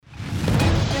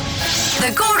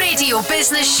The Go Radio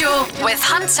Business Show with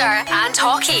Hunter and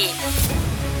Haughey.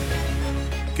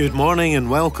 Good morning and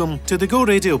welcome to the Go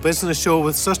Radio Business Show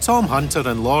with Sir Tom Hunter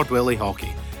and Lord Willie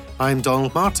Haughey. I'm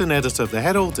Donald Martin, editor of the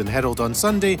Herald and Herald on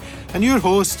Sunday, and your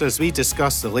host as we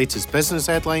discuss the latest business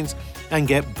headlines and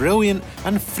get brilliant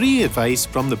and free advice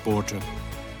from the boardroom.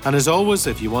 And as always,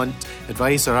 if you want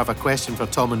advice or have a question for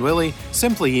Tom and Willie,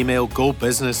 simply email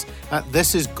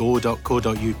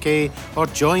gobusiness@thisisgo.co.uk or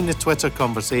join the Twitter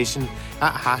conversation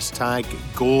at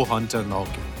 #GoHunterNog.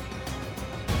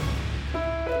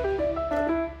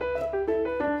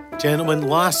 Gentlemen,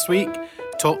 last week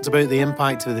talked about the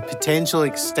impact of the potential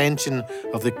extension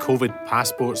of the COVID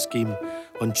passport scheme.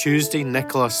 On Tuesday,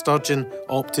 Nicola Sturgeon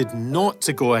opted not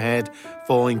to go ahead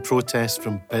following protests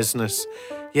from business.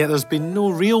 Yet there's been no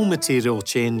real material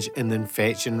change in the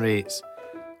infection rates.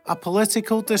 A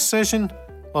political decision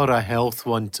or a health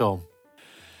one, Tom?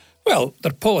 Well,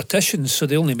 they're politicians, so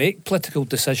they only make political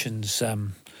decisions,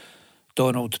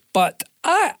 Donald. But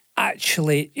I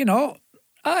actually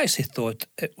thought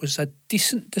it was a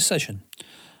decent decision.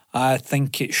 I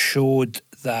think it showed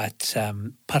that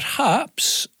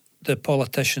perhaps the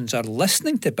politicians are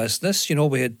listening to business. You know,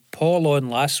 we had Paul on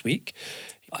last week.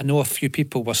 I know a few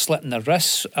people were slitting their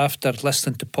wrists after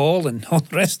listening to Paul and all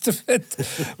the rest of it.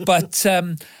 But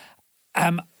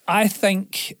I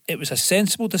think it was a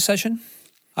sensible decision.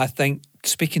 I think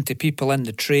speaking to people in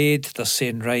the trade, they're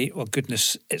saying, right, well,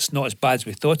 goodness, it's not as bad as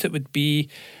we thought it would be,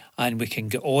 and we can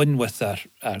get on with our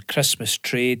Christmas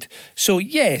trade. So,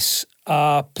 yes,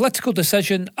 a political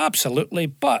decision, absolutely,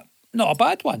 but not a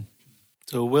bad one.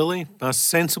 So, Willie, a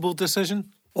sensible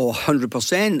decision? Oh,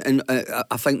 100%. And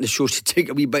I think the show should take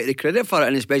a wee bit of the credit for it,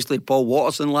 and especially Paul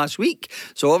Watterson last week.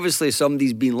 So obviously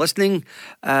somebody's been listening,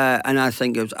 and I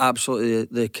think it was absolutely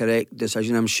the correct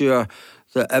decision. I'm sure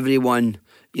that everyone,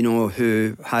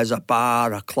 who has a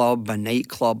bar, a club, a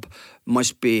nightclub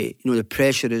must be, the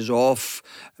pressure is off,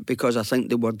 because I think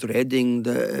they were dreading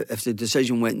if the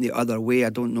decision went the other way, I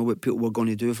don't know what people were going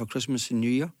to do for Christmas and New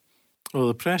Year. Well,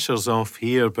 the pressure's off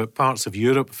here, but parts of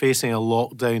Europe facing a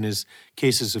lockdown as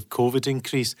cases of COVID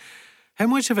increase. How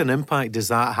much of an impact does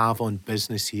that have on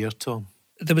business here, Tom?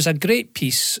 There was a great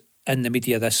piece in the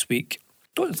media this week.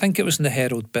 Don't think it was in the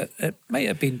Herald, but it might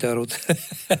have been the Herald.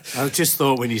 I just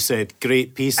thought when you said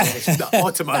great piece, I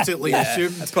automatically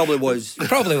assumed. It probably was.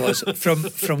 Probably was.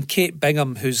 From Kate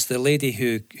Bingham, who's the lady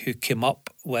who came up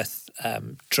with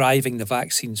driving the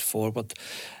vaccines forward.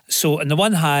 So on the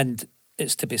one hand,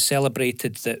 it's to be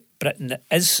celebrated that Britain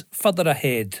is further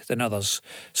ahead than others.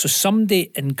 So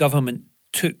somebody in government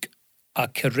took a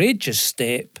courageous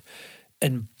step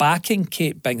in backing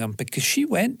Kate Bingham, because she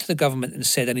went to the government and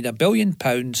said, I need £1 billion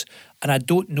and I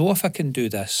don't know if I can do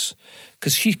this.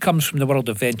 Because she comes from the world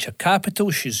of venture capital,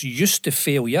 she's used to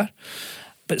failure.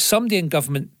 But somebody in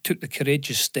government took the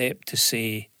courageous step to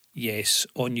say, yes,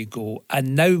 on you go.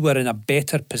 And now we're in a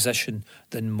better position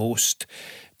than most,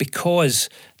 because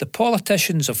the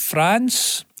politicians of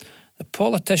France, the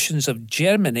politicians of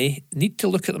Germany need to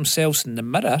look at themselves in the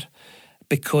mirror,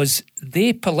 because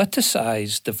they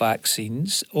politicised the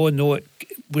vaccines. Oh no,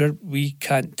 we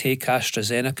can't take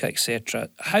AstraZeneca, etc.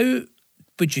 How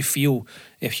would you feel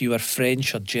if you were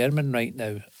French or German right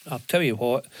now? I'll tell you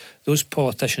what, those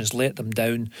politicians let them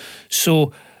down.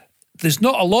 So there's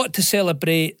not a lot to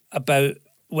celebrate about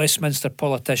Westminster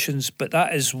politicians, but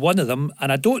that is one of them.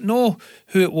 And I don't know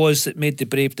who it was that made the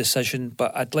brave decision,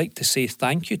 but I'd like to say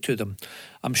thank you to them.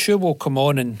 I'm sure we'll come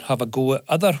on and have a go at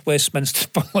other Westminster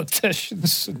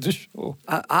politicians in the show.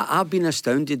 I've been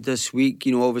astounded this week,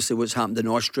 obviously what's happened in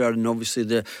Austria, and obviously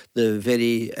the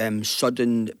very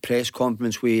sudden press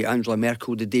conference with Angela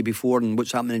Merkel the day before, and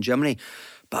what's happening in Germany.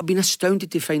 But I've been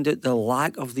astounded to find out the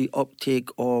lack of the uptake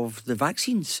of the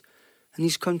vaccines in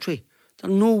this country. They're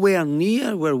nowhere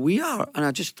near where we are, and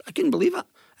I couldn't believe it.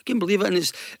 And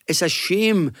it's a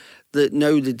shame that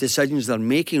now the decisions they're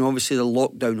making, obviously the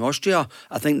lockdown Austria,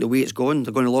 I think the way it's going,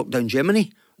 they're going to lock down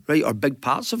Germany, right, or big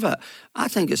parts of it. I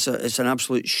think it's an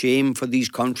absolute shame for these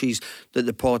countries that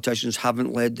the politicians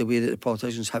haven't led the way that the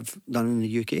politicians have done in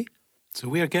the UK. So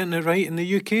we're getting it right in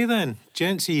the UK then?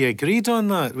 Gents, you agreed on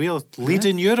that? We're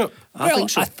leading Europe? I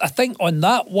think so. I think on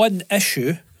that one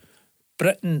issue,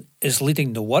 Britain is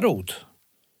leading the world,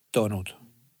 Donald.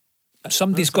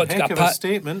 Somebody's got to get a pat.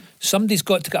 Statement. Somebody's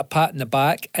got to get a pat in the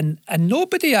back, and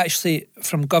nobody actually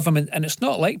from government, and it's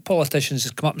not like politicians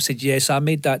has come up and said, yes, I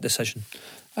made that decision.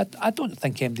 I don't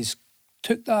think anybody's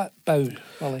took that bow,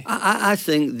 Willie? I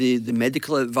think the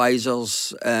medical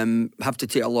advisors have to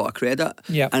take a lot of credit.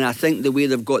 Yeah. And I think the way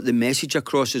they've got the message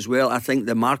across as well, I think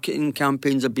the marketing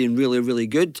campaigns have been really, really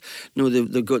good. You know,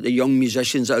 they've got the young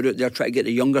musicians that are out there trying to get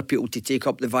the younger people to take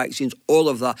up the vaccines. All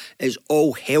of that has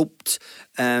all helped.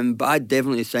 But I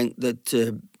definitely think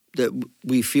that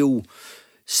we feel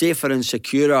safer and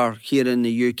securer here in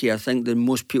the UK, I think, than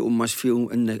most people must feel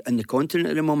in the continent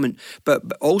at the moment. But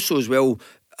also as well,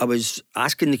 I was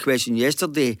asking the question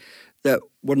yesterday that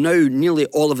we're now nearly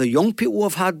all of the young people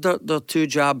have had their 2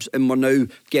 jabs, and we're now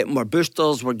getting our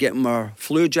boosters, we're getting our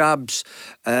flu jabs.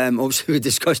 Obviously we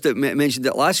discussed it, mentioned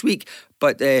it last week,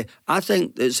 but I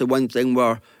think it's the one thing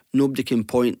where nobody can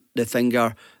point the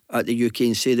finger at the UK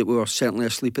and say that we were certainly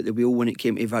asleep at the wheel when it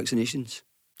came to vaccinations.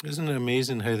 Isn't it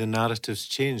amazing how the narratives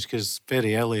changed? Because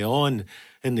very early on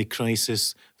in the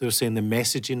crisis, they were saying the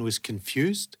messaging was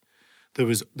confused. There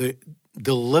was the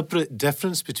deliberate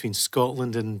difference between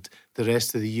Scotland and the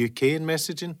rest of the UK in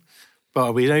messaging. But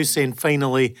are we now saying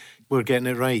finally we're getting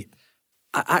it right?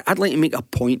 I'd like to make a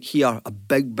point here, a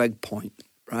big, big point,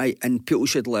 right? And people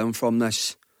should learn from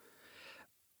this.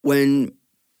 When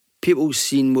people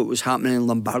seen what was happening in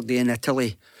Lombardy in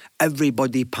Italy,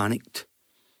 everybody panicked.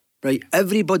 Right,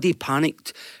 everybody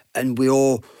panicked, and we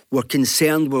all were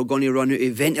concerned. We're going to run out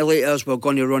of ventilators. We're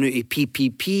going to run out of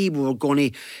PPP. We're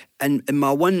going to, and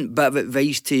my one bit of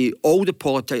advice to all the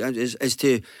politicians is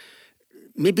to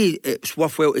maybe it's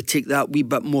worthwhile to take that wee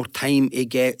bit more time to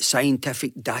get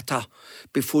scientific data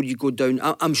before you go down.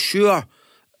 I'm sure,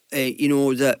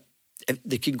 that if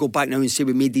they could go back now and say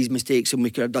we made these mistakes and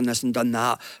we could have done this and done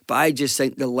that. But I just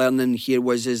think the learning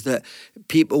here is that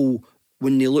people,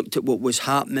 when they looked at what was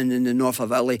happening in the north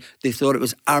of Italy, they thought it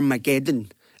was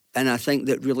Armageddon. And I think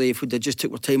that really, if we'd have just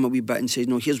took our time a wee bit and said,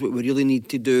 no, here's what we really need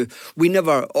to do. We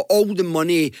never, all the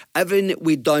money, everything that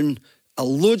we'd done,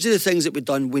 loads of the things that we'd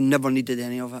done, we never needed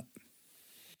any of it.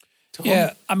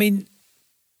 Yeah, I mean,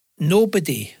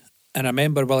 nobody, and I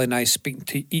remember Willie and I speaking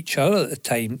to each other at the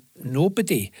time,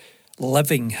 nobody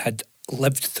living had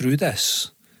lived through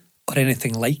this or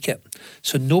anything like it.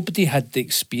 So nobody had the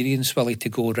experience, Willie, to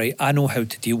go, right, I know how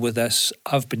to deal with this.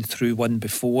 I've been through one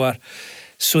before.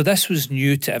 So this was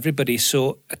new to everybody.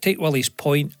 So I take Willie's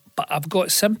point, but I've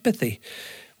got sympathy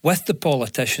with the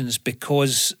politicians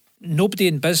because nobody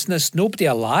in business, nobody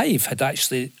alive had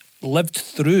actually lived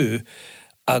through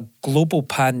a global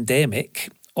pandemic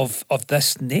of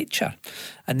this nature.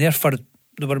 And therefore,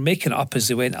 they were making it up as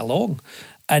they went along.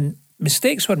 And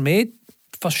mistakes were made,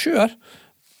 for sure.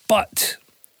 But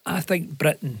I think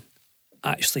Britain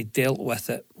actually dealt with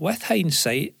it, with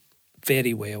hindsight,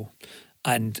 very well.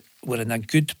 And we're in a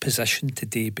good position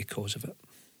today because of it.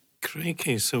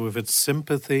 Crikey, so we've had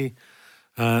sympathy,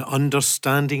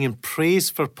 understanding and praise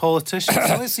for politicians.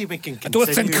 So let's see if we can continue I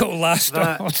don't think it'll last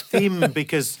that theme,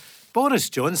 because Boris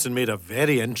Johnson made a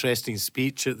very interesting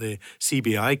speech at the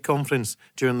CBI conference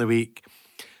during the week.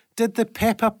 Did the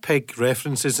Peppa Pig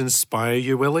references inspire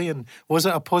you, Willie? And was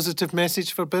it a positive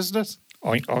message for business?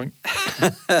 Oink, oink.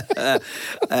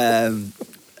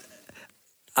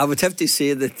 I would have to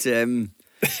say that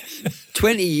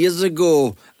 20 years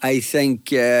ago, I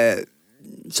think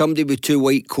somebody with 2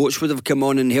 white coats would have come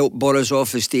on and helped Boris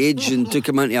off the stage and took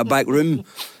him into a back room,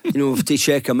 to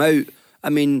check him out. I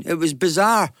mean, it was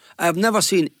bizarre. I've never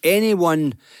seen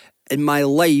anyone in my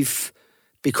life,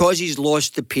 because he's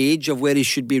lost the page of where he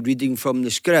should be reading from the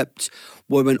script,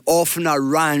 went off on a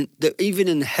rant that even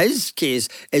in his case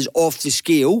is off the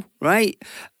scale, right?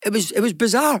 It was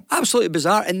bizarre, absolutely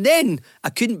bizarre. And then, I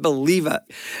couldn't believe it,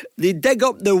 they dig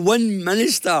up the one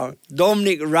minister,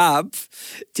 Dominic Raab,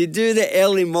 to do the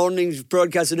early mornings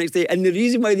broadcast the next day. And the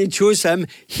reason why they chose him,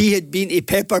 he had been to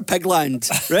Pepper Pigland,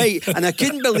 right? And I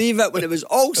couldn't believe it when it was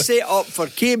all set up for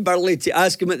Kay Burley to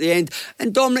ask him at the end,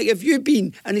 and Dominic, have you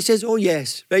been? And he says, oh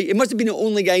yes, right? He must have been the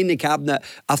only guy in the cabinet.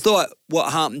 I thought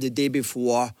what happened the day before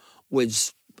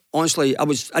was, honestly, I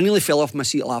nearly fell off my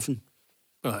seat laughing.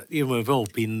 Well, we've all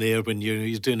been there when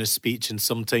you're doing a speech and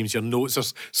sometimes your notes are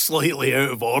slightly out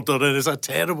of order, and it's a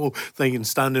terrible thing and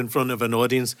stand in front of an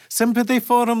audience. Sympathy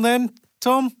for him then,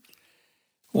 Tom?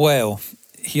 Well,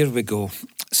 here we go.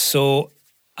 So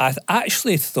I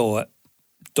actually thought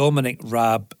Dominic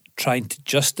Raab trying to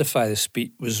justify the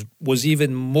speech was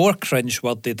even more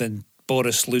cringeworthy than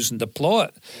Boris losing the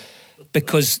plot,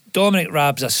 because Dominic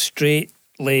Raab's a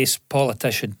straight-laced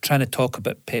politician trying to talk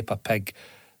about Peppa Pig.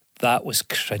 That was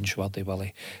cringeworthy,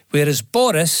 Willie. Whereas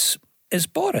Boris is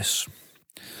Boris.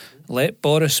 Let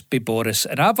Boris be Boris.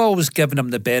 And I've always given him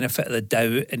the benefit of the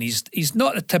doubt, and he's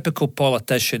not a typical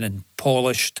politician and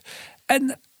polished.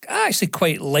 And I actually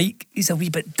quite like, he's a wee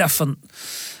bit different.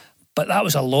 But that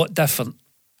was a lot different.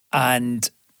 And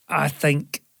I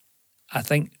think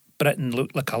Britain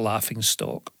looked like a laughing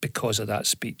stock because of that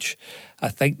speech. I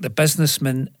think the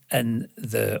businessmen in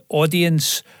the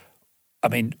audience, I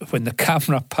mean, when the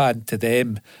camera panned to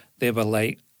them, they were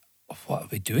like, what are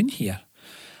we doing here?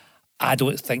 I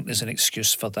don't think there's an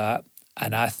excuse for that.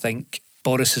 And I think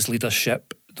Boris's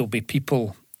leadership, there'll be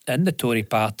people in the Tory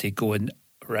party going,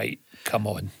 right, come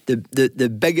on.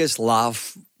 The biggest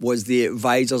laugh was the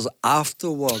advisors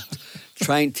afterward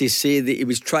trying to say that he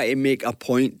was trying to make a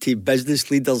point to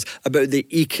business leaders about the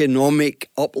economic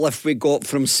uplift we got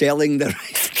from selling the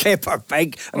Pepper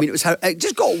Pig. I mean, it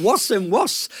just got worse and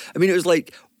worse. I mean, it was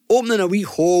like opening a wee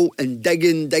hole and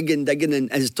digging,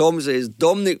 and as Tom says,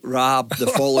 Dominic Raab the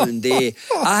following day.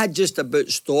 I had just about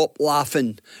stopped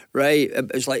laughing, right?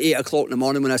 It was like 8 o'clock in the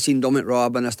morning when I seen Dominic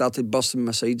Raab and I started busting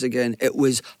my sides again. It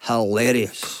was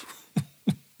hilarious.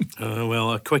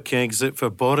 Well, a quick exit for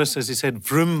Boris, as he said,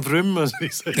 vroom, vroom, as he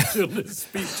said during his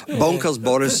speech. Bonkers,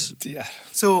 Boris. Yeah.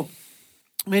 So,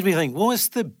 made me think, what's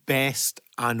the best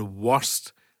and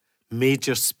worst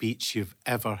major speech you've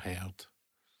ever heard?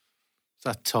 It's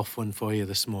a tough one for you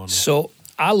this morning. So,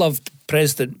 I loved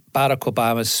President Barack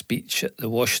Obama's speech at the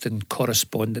Washington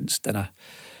Correspondents' Dinner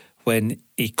when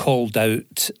he called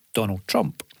out Donald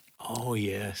Trump. Oh,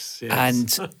 yes. And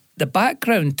the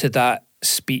background to that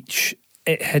speech,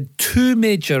 it had two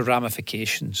major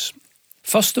ramifications.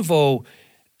 First of all,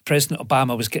 President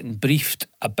Obama was getting briefed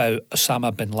about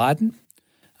Osama bin Laden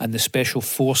and the special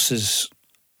forces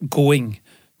going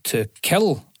to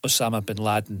kill Osama bin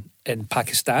Laden in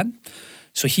Pakistan.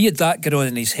 So he had that going on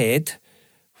in his head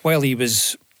while he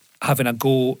was having a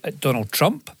go at Donald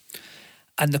Trump.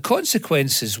 And the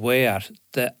consequences were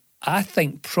that I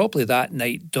think probably that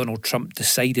night Donald Trump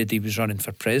decided he was running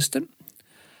for president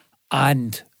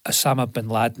and Osama bin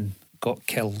Laden got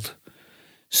killed.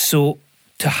 So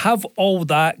to have all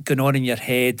that going on in your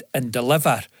head and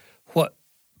deliver what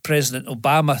President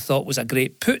Obama thought was a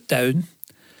great put down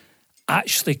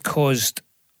actually caused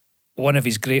one of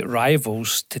his great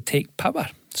rivals to take power.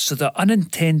 So the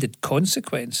unintended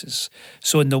consequences.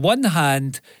 So on the one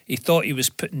hand, he thought he was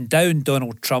putting down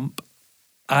Donald Trump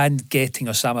and getting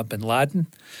Osama bin Laden.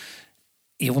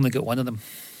 He only got one of them.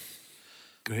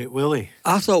 Great Willie.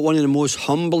 I thought one of the most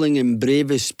humbling and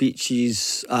bravest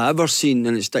speeches I ever seen,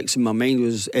 and it sticks in my mind,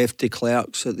 was F. de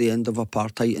Klerk's at the end of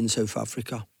apartheid in South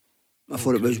Africa. I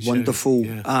thought it was wonderful.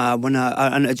 Yeah.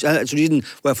 It's the reason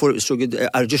why I thought it was so good.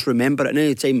 I just remember it. And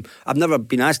any time, I've never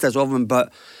been asked this of him,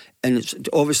 and it's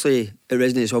obviously, it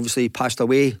resonates. Obviously, he passed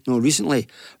away recently.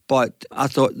 But I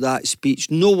thought that speech,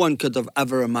 no one could have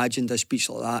ever imagined a speech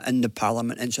like that in the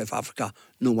Parliament in South Africa.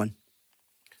 No one.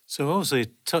 So obviously,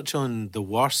 touch on the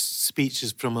worst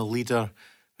speeches from a leader.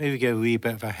 Maybe get a wee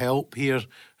bit of a help here,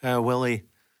 Willie.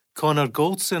 Connor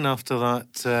Goldson, after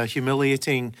that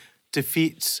humiliating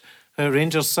defeat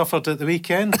Rangers suffered at the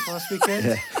weekend, last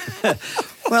weekend.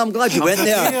 Well, I'm glad you went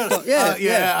there.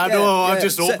 I know, I'm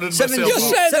just opening myself You're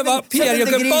setting him up here.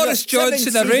 You've got Boris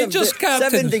Johnson, the Rangers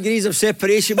captain. 7 degrees of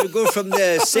separation. We go from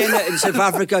the Senate in South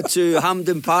Africa to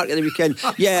Hampden Park at the weekend.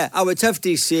 Yeah, I would have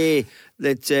to say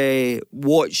that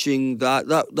watching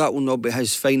that will not be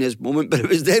his finest moment, but it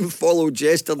was then followed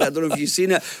yesterday. I don't know if you've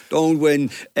seen it, Donald,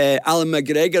 when Alan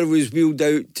McGregor was wheeled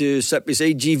out to sit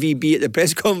beside GVB at the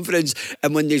press conference,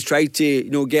 and when they tried to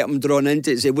get him drawn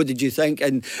into it, say, what did you think?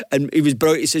 And he was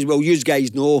brought. He says, well, you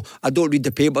guys know I don't read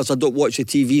the papers, I don't watch the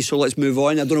TV, so let's move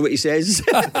on. I don't know what he says.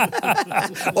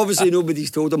 Obviously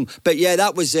nobody's told him, but yeah,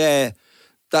 that was that.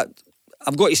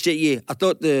 I've got to say to you, I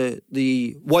thought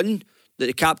the one that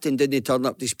the captain didn't turn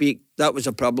up to speak, that was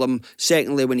a problem.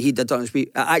 Secondly, when he did turn up to speak,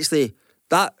 actually,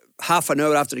 that half an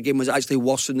hour after the game was actually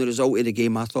worse than the result of the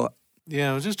game, I thought.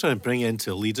 Yeah, I was just trying to bring it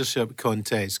into leadership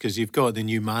context, because you've got the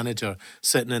new manager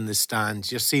sitting in the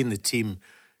stands. You're seeing the team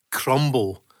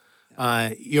crumble.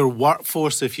 Your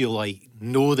workforce, if you like,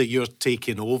 know that you're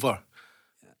taking over,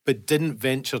 but didn't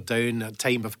venture down a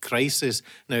time of crisis.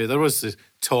 Now, there was the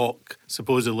talk,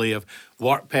 supposedly, of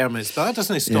work permits, but that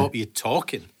doesn't stop you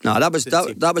talking. No, that was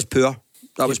poor.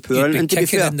 That was poor. And to be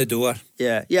fair, in the door.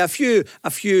 Yeah. A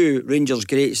few Rangers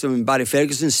greats. I mean, Barry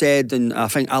Ferguson said, and I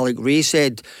think Alec Ray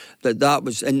said that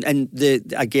was, and we're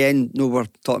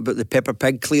talking about the Pepper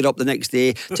Pig clear up the next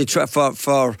day to try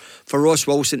for Ross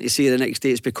Wilson to say the next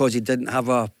day it's because he didn't have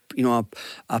a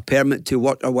a permit to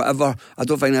work or whatever, I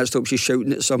don't think that stops you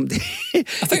shouting at somebody. I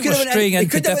think we're straying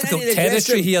into difficult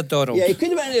territory here, Donald. Yeah, he could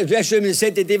have went into the dressing room and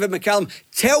said to David McCallum,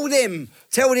 tell them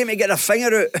to get a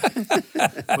finger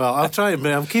out. Well,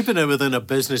 I'm keeping it within a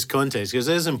business context, because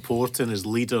it is important as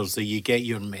leaders that you get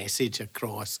your message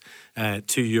across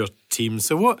to your team.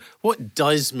 So what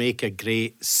does make a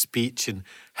great speech, and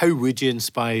how would you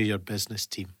inspire your business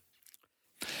team?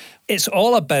 It's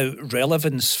all about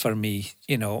relevance for me.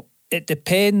 It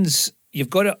depends. You've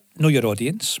got to know your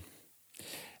audience,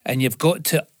 and you've got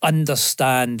to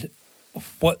understand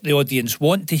what the audience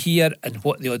want to hear and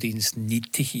what the audience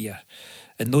need to hear.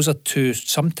 And those are two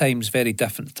sometimes very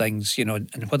different things, and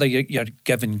whether you're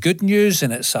giving good news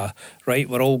and it's right,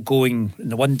 we're all going in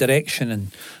the one direction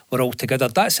and we're all together,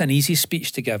 that's an easy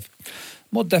speech to give.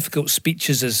 More difficult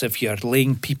speeches is if you're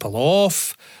laying people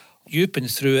off. You've been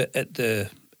through it at the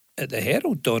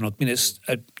Herald, Donald. I mean,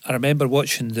 I remember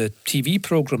watching the TV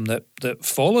programme that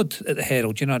followed at the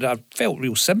Herald. I felt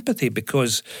real sympathy,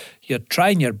 because you're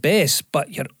trying your best,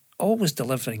 but you're always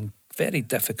delivering very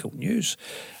difficult news.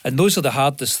 And those are the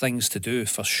hardest things to do,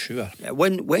 for sure. Yeah,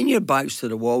 when your back's to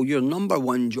the wall, your number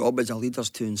one job as a leader is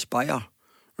to inspire,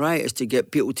 right? Is to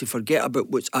get people to forget about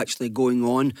what's actually going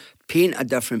on, paint a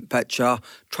different picture,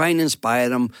 try and inspire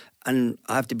them. And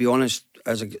I have to be honest,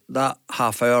 that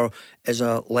half hour is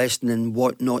a lesson in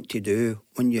what not to do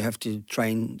when you have to try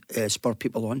and spur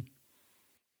people on.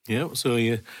 Yeah,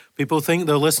 so people think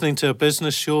they're listening to a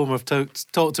business show, and we've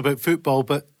talked about football,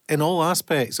 but in all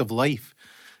aspects of life,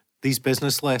 these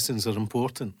business lessons are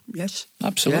important. Yes,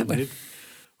 absolutely. Yeah.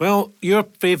 Well, your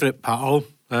favourite pal,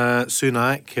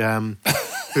 Sunak,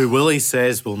 who Willie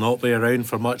says will not be around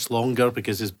for much longer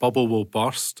because his bubble will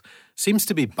burst, seems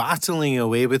to be battling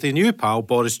away with a new pal,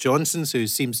 Boris Johnson, who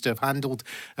seems to have handled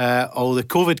all the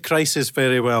COVID crisis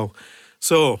very well.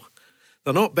 So,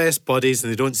 they're not best buddies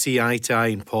and they don't see eye to eye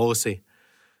in policy.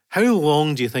 How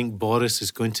long do you think Boris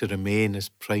is going to remain as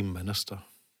Prime Minister?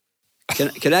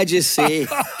 Can I just say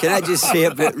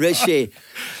about Rishi?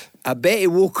 I bet he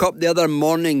woke up the other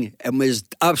morning and was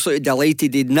absolutely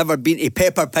delighted he'd never been to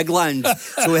Pepper Pig Land,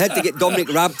 so we had to get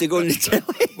Dominic Raab to go on the telly.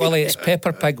 Willie, it's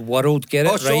Pepper Pig World, get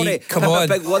it sorry, right? Come Pepper on.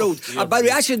 Pig World. By the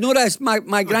way, I should know this. My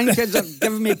grandkids are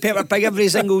giving me Pepper Pig every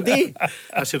single day.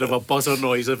 I should have a buzzer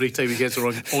noise every time he gets the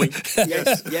wrong point.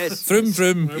 Yes. Vroom,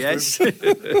 vroom. Yes.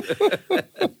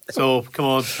 So, come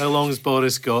on, how long has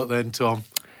Boris got then, Tom?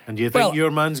 And you think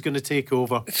your man's going to take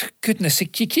over? Goodness, you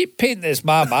keep painting this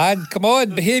my man. Come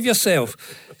on, behave yourself.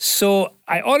 So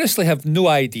I honestly have no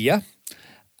idea.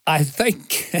 I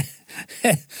think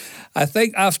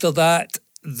after that,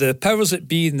 the powers that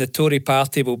be in the Tory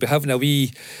party will be having a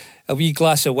wee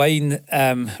glass of wine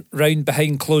round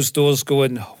behind closed doors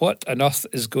going, what on earth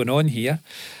is going on here?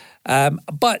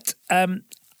 But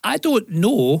I don't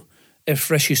know if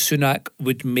Rishi Sunak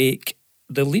would make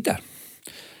the leader.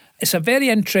 It's a very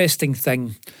interesting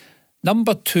thing.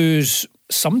 Number twos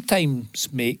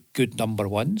sometimes make good number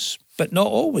ones, but not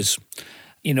always.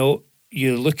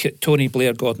 You look at Tony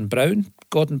Blair, Gordon Brown.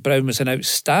 Gordon Brown was an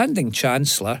outstanding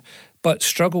Chancellor, but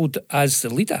struggled as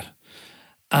the leader.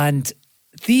 And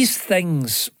these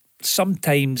things,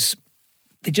 sometimes,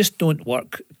 they just don't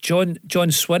work. John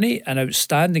Swinney, an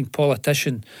outstanding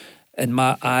politician in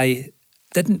my eye,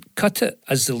 didn't cut it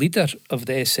as the leader of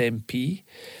the SNP.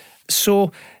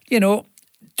 So,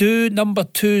 do number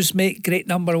twos make great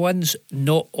number ones?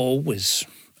 Not always.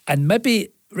 And maybe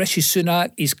Rishi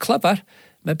Sunak, he's clever.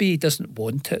 Maybe he doesn't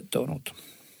want it, Donald.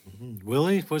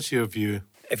 Willie, what's your view?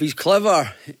 If he's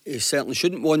clever, he certainly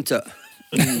shouldn't want it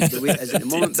the way it is at the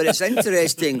moment. But it's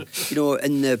interesting,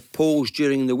 in the polls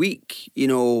during the week,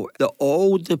 that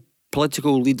all the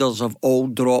political leaders have all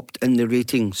dropped in the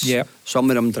ratings. Yeah. Some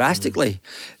of them drastically.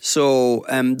 So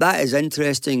that is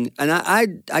interesting. And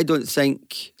I don't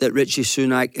think that Rishi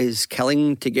Sunak is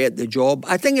killing to get the job.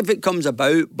 I think if it comes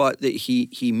about, but that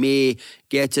he may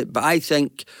get it. But I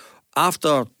think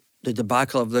after the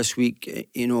debacle of this week,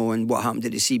 and what happened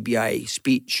at the CBI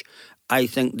speech, I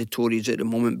think the Tories at the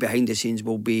moment behind the scenes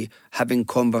will be having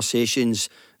conversations.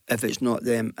 If it's not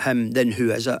him, then who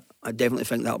is it? I definitely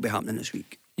think that'll be happening this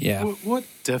week. Yeah. What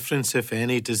difference, if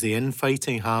any, does the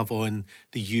infighting have on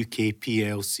the UK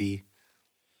PLC?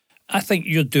 I think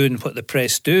you're doing what the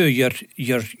press do.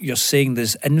 You're saying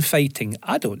there's infighting.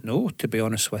 I don't know, to be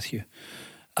honest with you,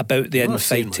 about the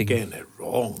infighting. We're getting it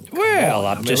wrong. Well,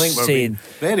 I'm just saying.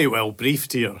 Very well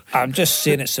briefed here. I'm just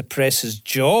saying it's the press's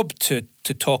job to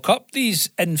talk up these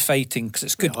infighting because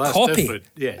it's good copy. Different.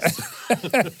 Yes.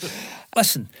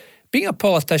 Listen, being a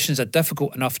politician is a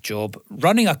difficult enough job.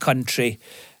 Running a country,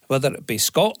 whether it be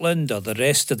Scotland or the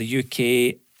rest of the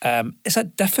UK, It's a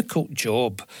difficult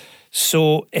job.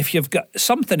 So if you've got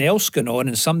something else going on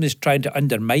and somebody's trying to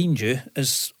undermine you,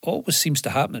 as always seems to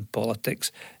happen in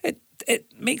politics, it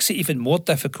makes it even more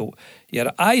difficult.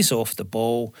 Your eyes off the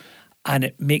ball, and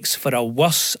it makes for a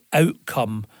worse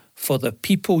outcome for the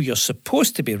people you're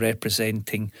supposed to be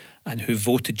representing and who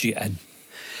voted you in.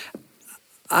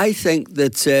 I think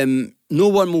that no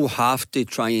one will have to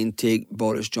try and take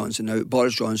Boris Johnson out.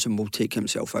 Boris Johnson will take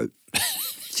himself out.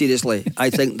 Seriously,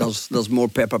 I think there's more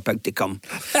Peppa Pig to come.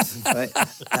 Right?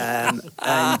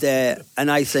 And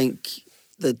I think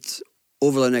that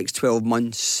over the next 12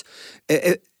 months,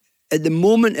 at the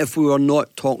moment, if we were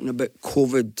not talking about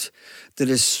COVID, there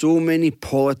is so many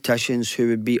politicians who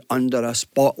would be under a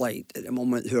spotlight at the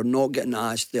moment who are not getting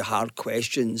asked the hard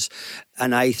questions.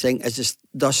 And I think as this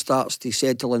dust starts to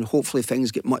settle and hopefully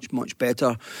things get much, much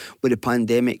better with the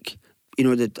pandemic,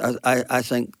 that I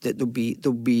think that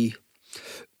there'll be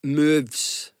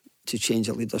moves to change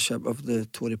the leadership of the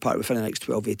Tory party within the next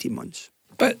 12, 18 months.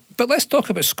 But let's talk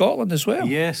about Scotland as well.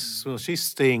 Yes, well, she's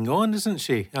staying on, isn't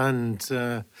she? And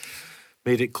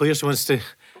made it clear she wants to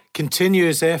continue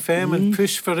as FM and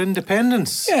push for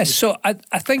independence. Yeah, so I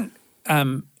think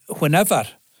whenever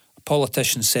a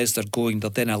politician says they're going, they're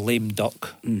then a lame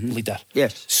duck leader.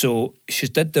 Yes. So she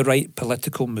did the right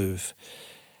political move.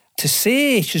 To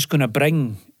say she's going to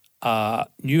bring a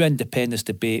new independence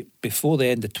debate before the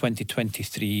end of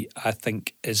 2023, I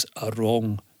think is a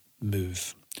wrong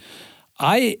move.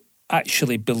 I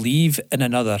actually believe in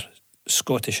another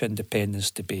Scottish independence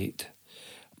debate,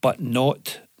 but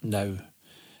not now.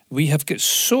 We have got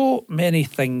so many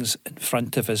things in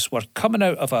front of us. We're coming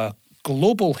out of a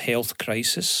global health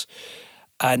crisis,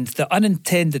 and the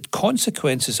unintended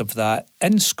consequences of that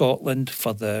in Scotland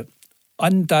for the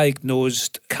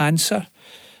undiagnosed cancer.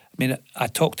 I mean, I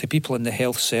talk to people in the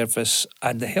health service,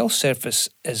 and the health service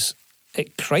is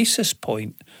at crisis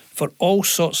point for all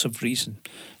sorts of reasons.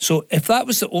 So if that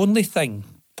was the only thing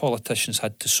politicians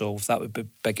had to solve, that would be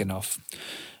big enough.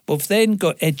 We've then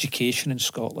got education in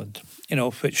Scotland,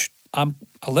 which I'm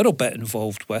a little bit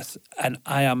involved with, and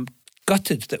I am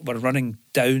gutted that we're going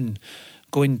down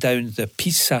the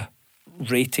PISA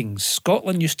ratings.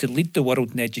 Scotland used to lead the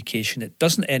world in education. It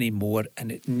doesn't anymore,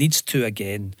 and it needs to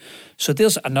again. So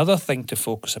there's another thing to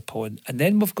focus upon. And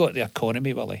then we've got the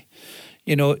economy, Willie.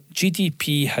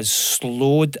 GDP has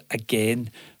slowed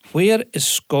again. Where is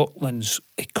Scotland's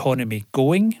economy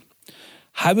going?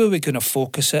 How are we going to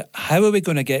focus it? How are we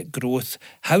going to get growth?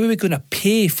 How are we going to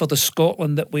pay for the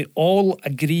Scotland that we all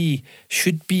agree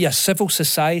should be a civil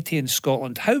society in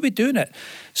Scotland? How are we doing it?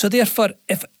 So therefore,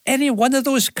 if any one of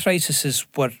those crises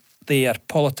were there,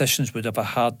 politicians would have a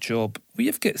hard job. We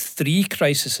have got 3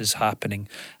 crises happening,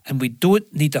 and we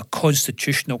don't need a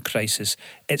constitutional crisis.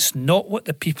 It's not what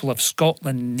the people of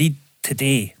Scotland need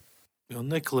today. Well,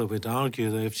 Nicola would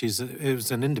argue that if it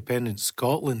was an independent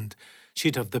Scotland,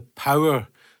 she'd have the power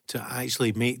to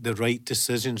actually make the right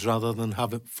decisions rather than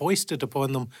have it foisted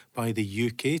upon them by the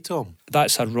UK, Tom.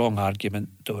 That's a wrong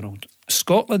argument, Donald.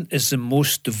 Scotland is the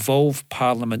most devolved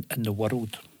parliament in the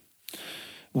world.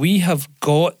 We have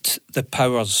got the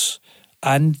powers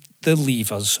and the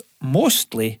levers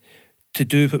mostly to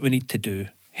do what we need to do.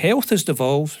 Health is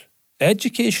devolved,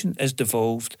 education is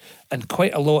devolved, and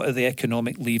quite a lot of the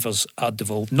economic levers are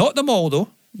devolved. Not them all, though.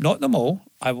 Not them all.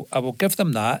 I will give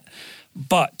them that.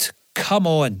 But come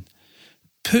on,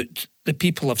 put the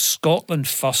people of Scotland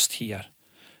first here,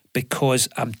 because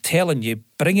I'm telling you,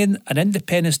 bringing an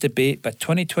independence debate by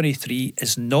 2023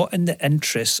 is not in the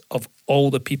interests of all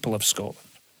the people of Scotland.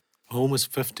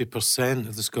 Almost 50%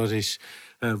 of the Scottish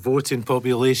voting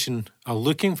population are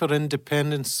looking for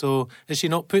independence, so is she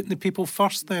not putting the people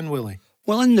first then, Willie?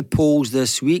 Well, in the polls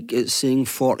this week, it's saying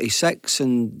 46,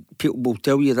 and people will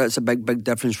tell you that's a big, big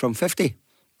difference from 50.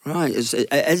 Right, it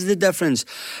is the difference.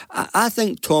 I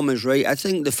think Tom is right. I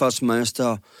think the First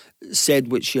Minister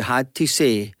said what she had to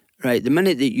say. Right, the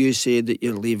minute that you say that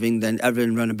you're leaving, then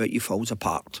everything round about you falls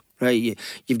apart. Right,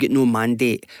 you've got no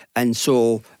mandate. And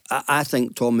so I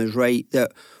think Tom is right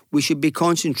that we should be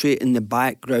concentrating in the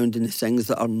background and the things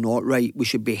that are not right. We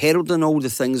should be heralding all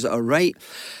the things that are right.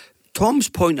 Tom's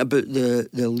point about the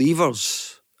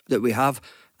levers that we have,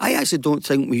 I actually don't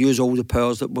think we use all the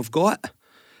powers that we've got.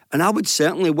 And I would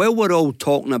certainly, while we're all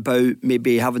talking about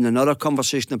maybe having another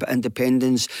conversation about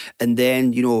independence and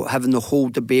then, having the whole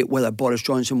debate whether Boris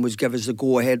Johnson was give us the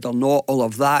go-ahead or not, all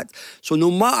of that. So no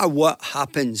matter what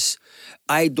happens,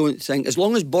 I don't think, as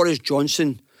long as Boris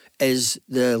Johnson is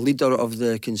the leader of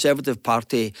the Conservative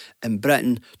Party in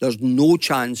Britain, there's no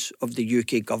chance of the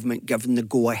UK government giving the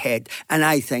go-ahead. And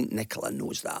I think Nicola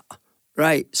knows that.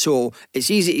 Right, so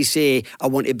it's easy to say, I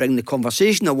want to bring the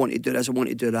conversation, I want to do this, I want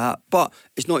to do that. But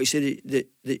it's not to say that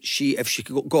she, if she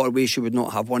got her way, she would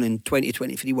not have one in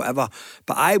 2023, whatever.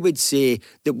 But I would say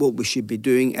that what we should be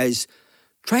doing is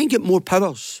try and get more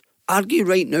powers. Argue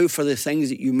right now for the things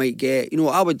that you might get.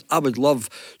 I would love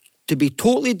to be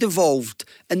totally devolved,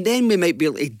 and then we might be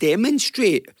able to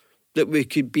demonstrate that we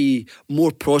could be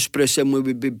more prosperous and we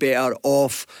would be better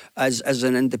off as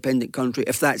an independent country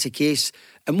if that's the case.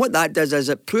 And what that does is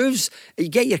it proves you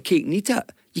get your cake and eat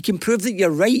it. You can prove that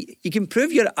you're right. You can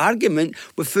prove your argument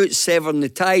without severing the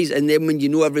ties, and then when you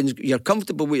know you're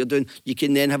comfortable with what you're doing, you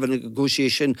can then have a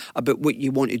negotiation about what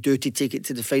you want to do to take it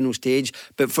to the final stage.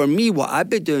 But for me, what I'd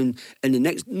be doing in the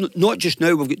next, not just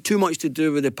now, we've got too much to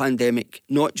do with the pandemic,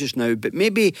 not just now, but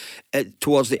maybe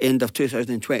towards the end of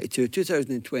 2022,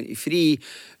 2023,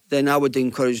 then I would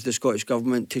encourage the Scottish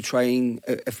Government to try and,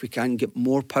 if we can, get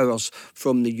more powers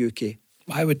from the UK.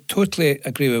 I would totally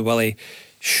agree with Willie.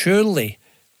 Surely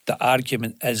the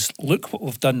argument is, look what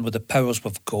we've done with the powers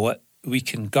we've got. We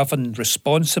can govern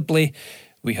responsibly.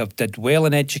 We have did well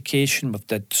in education.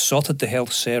 We've sorted the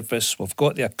health service. We've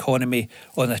got the economy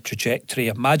on a trajectory.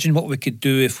 Imagine what we could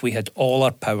do if we had all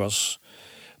our powers.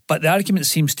 But the argument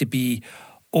seems to be,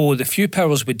 the few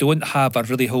powers we don't have are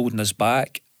really holding us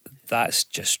back. That's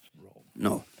just wrong.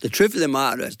 No. The truth of the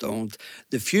matter is, Donald,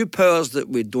 the few powers that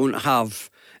we don't have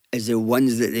is the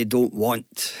ones that they don't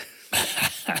want.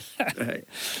 Right.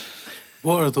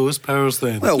 What are those powers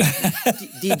then? Well,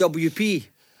 DWP.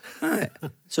 Right.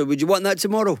 So would you want that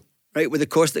tomorrow? Right, with the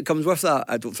cost that comes with that?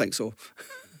 I don't think so.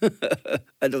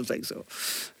 I don't think so.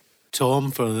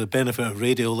 Tom, for the benefit of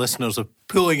radio listeners, are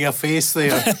pulling a face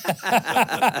there.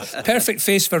 Perfect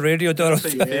face for radio,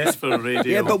 Dorothy. Yes, for radio.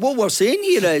 Yeah, but what we're saying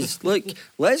here is, look,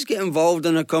 let's get involved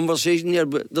in a conversation here.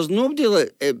 But there's nobody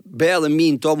better than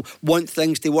me and Tom want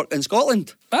things to work in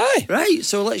Scotland. Aye. Right,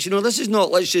 so this is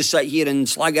not, let's just sit here and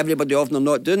slag everybody off and they're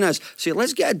not doing this. So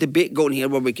let's get a debate going here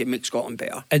where we can make Scotland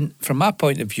better. And from my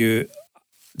point of view,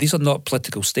 these are not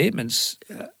political statements.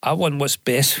 Yeah. I want what's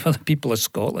best for the people of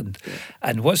Scotland. Yeah.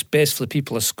 And what's best for the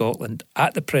people of Scotland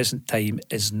at the present time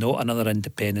is not another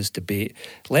independence debate.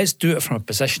 Let's do it from a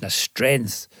position of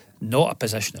strength, not a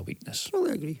position of weakness. Well,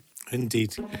 I agree.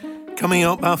 Indeed. Coming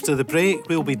up after the break,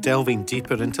 we'll be delving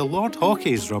deeper into Lord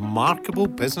Haughey's remarkable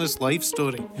business life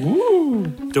story. Ooh.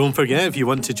 Don't forget, if you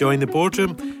want to join the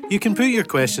boardroom, you can put your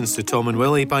questions to Tom and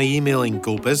Willie by emailing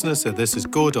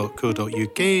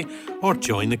gobusiness@thisisgo.co.uk or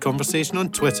join the conversation on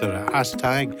Twitter at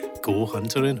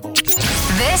 #GoHunterandHawk.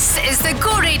 This is the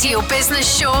Go Radio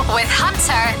Business Show with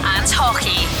Hunter and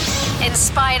Haughey.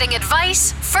 Inspiring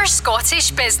advice for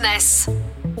Scottish business.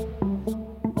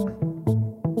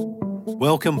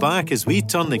 Welcome back as we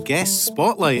turn the guest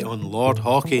spotlight on Lord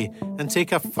Haughey and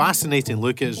take a fascinating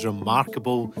look at his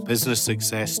remarkable business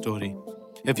success story.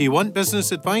 If you want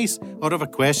business advice or have a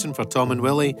question for Tom and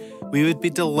Willie, we would be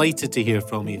delighted to hear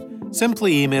from you.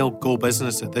 Simply email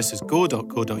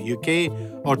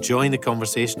gobusiness@thisisgo.co.uk or join the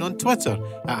conversation on Twitter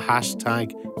at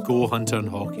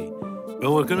 #GoHunterandHawkey.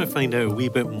 Well, we're going to find out a wee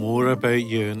bit more about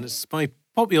you, and it's by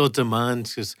popular demand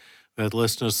because we had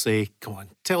listeners say, come on,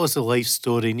 tell us a life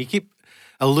story, and you keep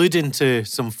alluding to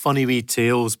some funny wee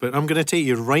tales, but I'm going to take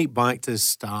you right back to the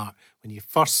start, when you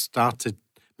first started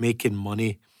making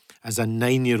money as a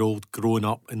 9-year-old growing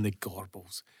up in the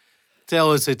Gorbals.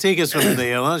 Take us from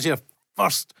there. That's your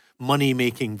first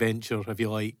money-making venture, if you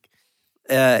like.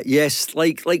 Yes,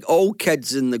 like all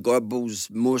kids in the Gorbals,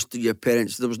 most of your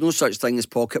parents, there was no such thing as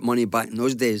pocket money back in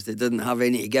those days. They didn't have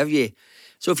any to give you.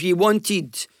 So if you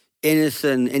wanted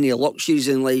anything, any luxuries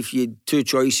in life, you had two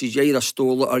choices. You either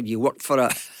stole it or you worked for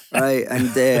it, right?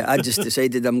 And I just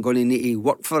decided I'm going to need to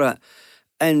work for it.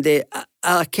 And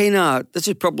I kind of, this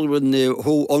is probably when the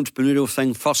whole entrepreneurial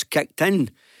thing first kicked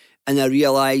in. And I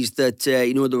realised that,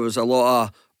 there was a lot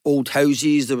of old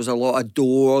houses, there was a lot of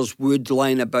doors, wood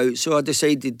lying about. So I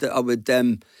decided that I would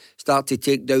start to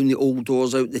take down the old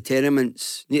doors out the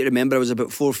tenements. You need to remember I was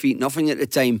about 4 feet nothing at the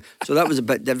time. So that was a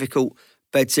bit difficult.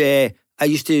 But I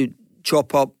used to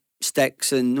chop up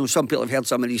sticks, and some people have heard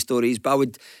some of these stories, but I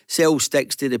would sell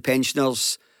sticks to the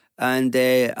pensioners, and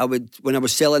when I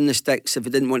was selling the sticks, if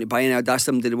I didn't want to buy any, I'd ask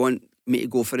them, did they want me to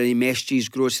go for any mess cheese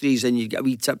groceries, and you'd get a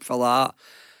wee tip for that.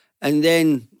 And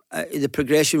then the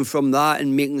progression from that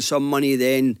and making some money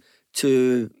then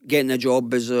to getting a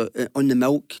job as on the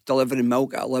milk, delivering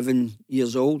milk at 11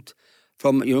 years old,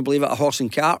 from, believe it, a horse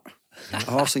and cart.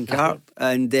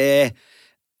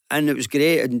 And it was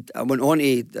great, and I went on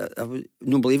to, I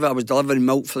was delivering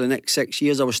milk for the next 6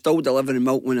 years. I was still delivering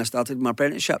milk when I started my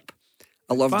apprenticeship.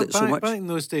 I loved it so much. Back in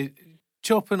those days,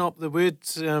 chopping up the wood,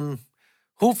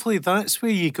 Hopefully that's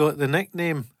where you got the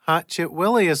nickname Hatchet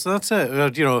Willie, is that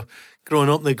it? Or, growing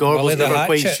up in the Gorbals, Willie the never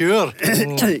quite Hatchet.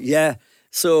 sure. Yeah.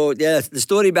 So, the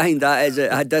story behind that is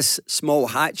it had this small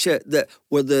hatchet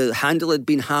where the handle had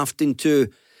been hafted into.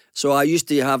 So I used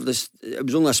to have this, it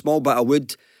was only a small bit of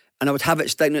wood, and I would have it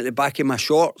sticking at the back of my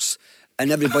shorts,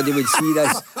 and everybody would see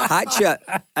this hatchet.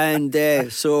 And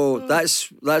so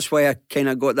that's why I kind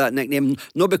of got that nickname.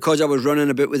 Not because I was running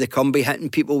about with a combi hitting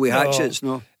people with hatchets,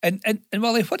 no. And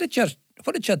Willie, what did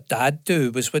your dad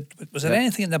do? Was there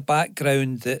anything in the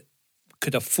background that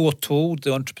could have foretold the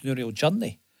entrepreneurial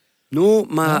journey? No,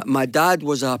 my dad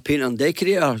was a painter and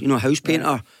decorator, house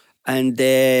painter. And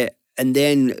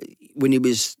then when he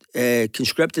was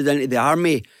conscripted into the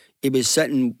army, he was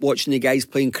sitting watching the guys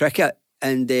playing cricket,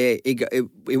 and he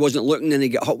wasn't looking, and he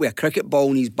got hit with a cricket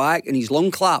ball in his back, and his lung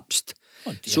collapsed.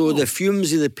 Oh, so the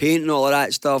fumes of the paint and all of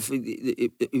that stuff,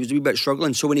 he was a wee bit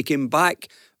struggling. So when he came back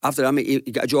after the army,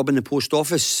 he got a job in the post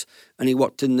office, and he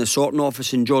worked in the sorting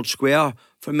office in George Square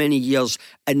for many years.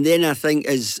 And then I think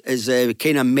as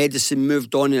kind of medicine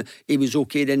moved on, he was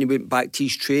okay. Then he went back to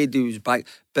his trade. He was back,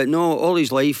 but no, all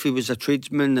his life he was a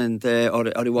tradesman, and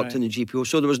or he worked in the GPO.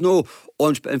 So there was no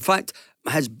in fact,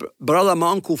 his brother,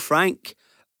 my Uncle Frank,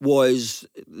 was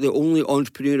the only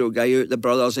entrepreneurial guy out of the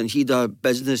brothers, and he'd a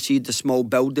business. He'd a small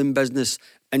building business,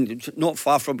 and not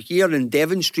far from here in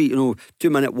Devon Street,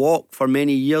 2-minute walk for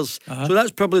many years. So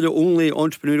that's probably the only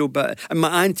entrepreneurial bit. And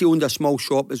my auntie owned a small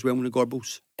shop as well in the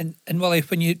Gorbals. And Willie,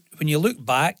 when you look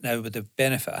back now with the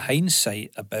benefit of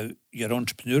hindsight about your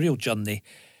entrepreneurial journey,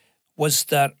 was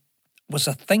there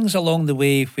things along the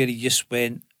way where you just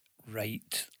went,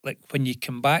 right, like when you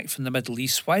come back from the Middle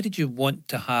East, why did you want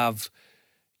to have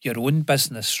your own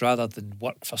business rather than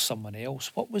work for someone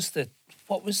else? What was the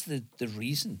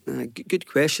reason? Good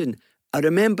question. I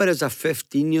remember as a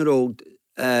 15-year-old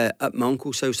at my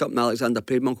uncle's house up in Alexander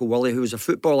Parade, my Uncle Willie, who was a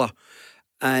footballer,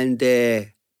 and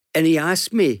he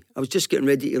asked me, I was just getting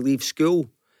ready to leave school,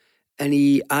 and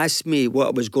he asked me what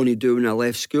I was going to do when I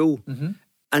left school. Mm-hmm.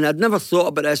 And I'd never thought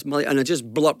about this, and I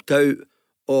just blurped out,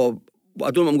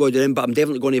 I don't know what I'm going to do then, but I'm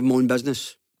definitely going to have my own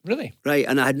business. Really? Right,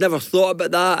 and I had never thought about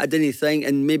that. I didn't think,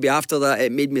 and maybe after that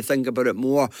it made me think about it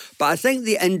more. But I think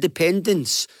the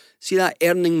independence, see that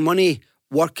earning money,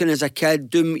 working as a kid,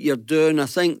 doing what you're doing, I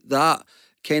think that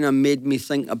kind of made me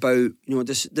think about,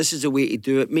 this is a way to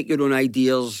do it. Make your own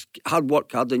ideas,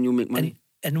 work hard and you'll make money.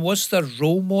 And was there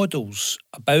role models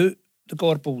about the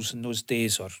Gorbals in those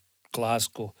days, or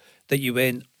Glasgow, that you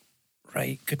went,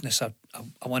 right, goodness, I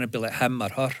want to be like him or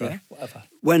her or whatever?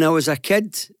 When I was a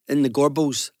kid in the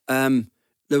Gorbals,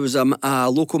 there was a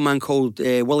local man called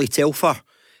Willie Telfer,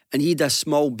 and he had a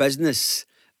small business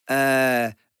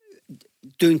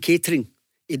doing catering.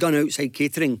 He'd done outside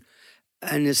catering.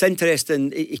 And it's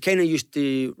interesting, he kind of used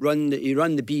to run the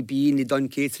BB, and he'd done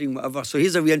catering, whatever. So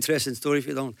here's a wee interesting story for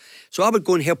you, Don. So I would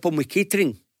go and help him with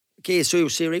catering. Okay, so he'll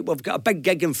say, right, well, I've got a big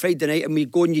gig on Friday night, and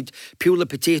we'd go and you'd peel the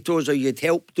potatoes, or you'd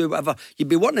help do whatever. You'd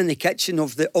be working in the kitchen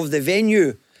of the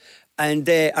venue. And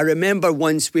I remember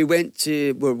once we went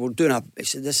to, we were doing I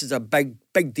said, this is a big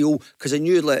deal, because I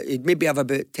knew he'd maybe have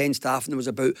about 10 staff, and there was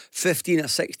about 15 or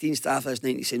 16 staff this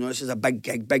night. And he said, no, this is a big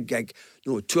gig,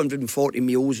 240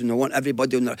 meals, and I want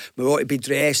everybody on there. We ought to be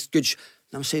dressed, good.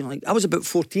 And I'm saying, I was about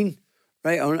 14,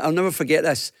 right? I'll never forget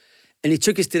this. And he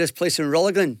took us to this place in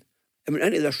Rulligan, and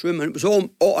went into this room, and it was all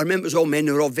I remember, it was all men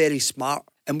who were all very smart,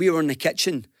 and we were in the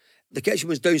kitchen. The kitchen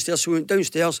was downstairs, so we went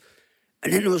downstairs,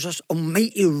 and then there was this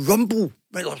almighty rumble,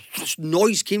 right? This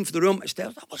noise came from the room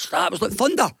upstairs. What's that? It was like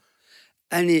thunder.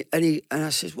 And I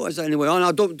says, what is that anyway? Oh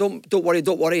no, don't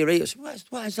worry, right? I said,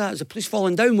 what is that? Is the police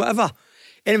falling down, whatever?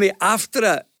 Anyway,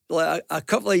 after it, like a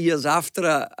couple of years after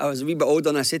it, I was a wee bit older,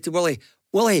 and I said to Willie,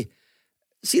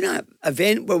 see that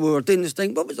event where we were doing this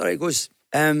thing? What was that? He goes,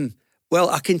 well,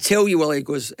 I can tell you, Willie. He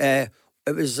goes, it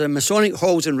was Masonic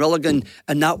Halls in Rulligan,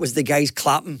 and that was the guys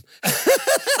clapping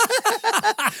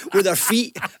with their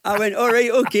feet. I went, all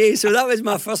right, okay. So that was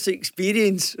my first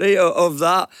experience, right, of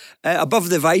that, above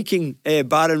the Viking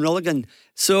bar in Rulligan.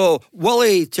 So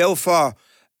Willie Telfer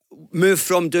moved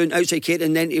from doing outside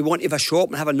catering, then he wanted to have a shop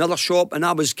and have another shop, and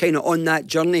I was kind of on that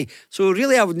journey. So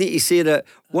really I would need to say that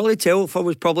Willie Telfer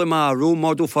was probably my role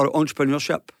model for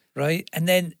entrepreneurship. Right, and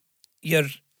then you're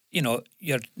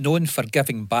known for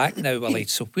giving back now, Willie.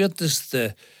 So we've got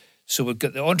the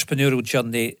entrepreneurial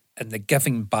journey and the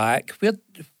giving back. Where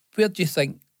do you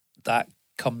think that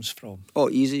comes from? Oh,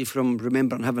 easy, from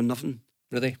remembering having nothing.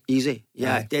 Really? Easy,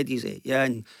 yeah, dead easy. Yeah,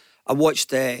 and I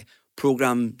watched a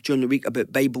programme during the week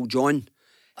about Bible John.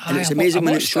 And it's amazing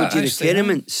when it showed you the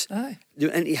tenements. They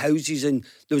went into houses, and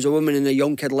there was a woman and a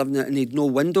young kid living there, and they had no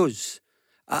windows.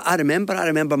 I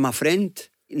remember my friend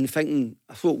and thinking,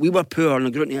 I thought we were poor, and I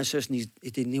grew into this house and he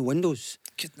did no windows.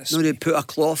 Goodness. No, they'd put a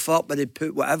cloth up, or they'd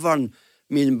put whatever, and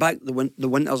I mean, back the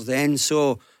winters then.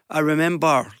 So I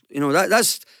remember,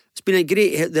 it's been a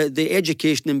great, the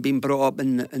education and being brought up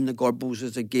in the Gorbals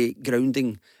is a great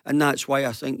grounding, and that's why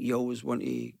I think you always want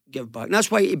to give back. And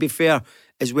that's why, to be fair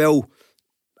as well,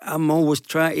 I'm always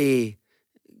trying to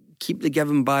keep the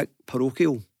giving back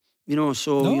parochial. I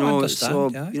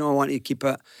understand, yeah. I want to keep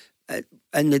it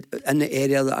in the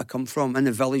area that I come from, in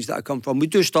the village that I come from. We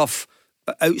do stuff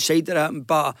outside of that,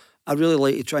 but I really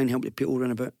like to try and help the people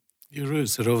around about. Your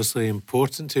roots are obviously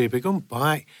important to you, but going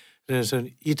back,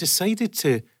 you decided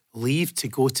to leave to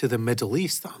go to the Middle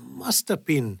East. That must have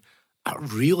been a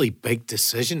really big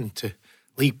decision, to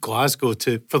leave Glasgow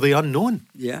for the unknown.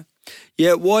 Yeah,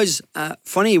 it was.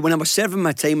 Funny, when I was serving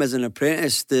my time as an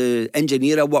apprentice, the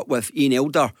engineer I worked with, Ian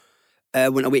Elder,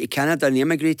 went away to Canada and he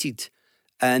immigrated.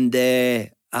 And I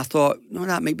thought,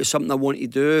 that might be something I want to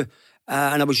do.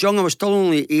 And I was young, I was still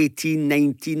only 18,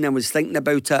 19, I was thinking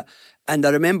about it. And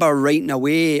I remember writing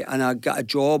away and I got a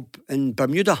job in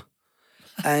Bermuda.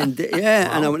 And wow.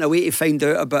 And I went away to find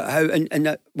out about how,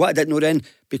 and what I didn't know then,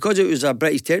 because it was a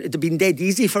British territory, it had been dead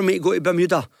easy for me to go to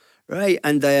Bermuda, right?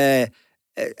 And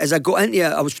as I got into it,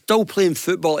 I was still playing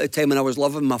football at the time and I was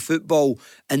loving my football,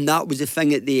 and that was the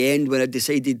thing at the end where I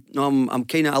decided,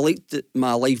 I liked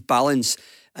my life balance,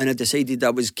 and I decided I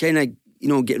was kind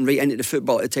of, getting right into the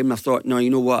football at the time, and I thought, no, you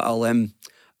know what,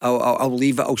 I'll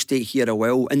leave it, I'll stay here a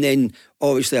while. And then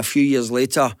obviously a few years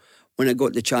later, when I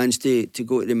got the chance to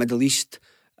go to the Middle East.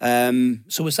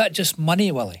 So was that just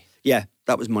money, Willie? Yeah,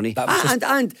 that was money.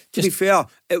 And to be fair,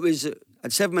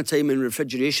 I'd served my time in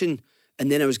refrigeration,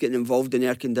 and then I was getting involved in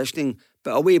air conditioning.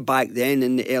 But away back then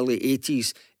in the early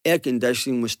 80s, air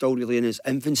conditioning was still really in its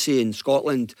infancy in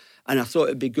Scotland, and I thought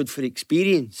it'd be good for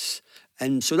experience.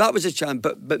 And so that was a chance,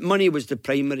 but money was the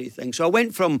primary thing. So I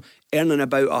went from earning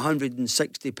about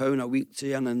 £160 a week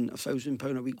to earning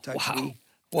 £1,000 a week tax-free.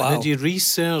 Wow. Had you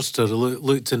researched or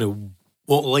looked into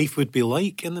what life would be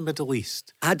like in the Middle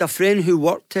East? I had a friend who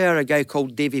worked there, a guy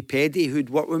called Davy Peddy, who'd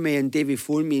worked with me, and Davy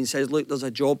phoned me and says, look, there's a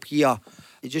job here.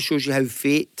 It just shows you how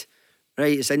fate,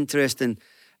 right? It's interesting.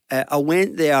 I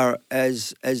went there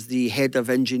as the head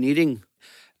of engineering.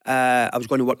 I was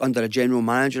going to work under a general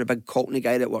manager, a big Cockney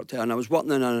guy that worked there, and I was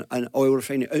working in an oil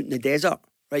refinery out in the desert,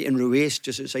 right in Ruwais,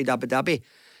 just outside Abu Dhabi.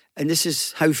 And this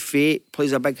is how fate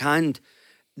plays a big hand.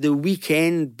 The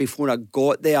weekend before I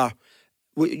got there,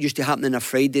 what used to happen on a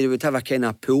Friday, they would have a kind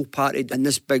of pool party, and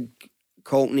this big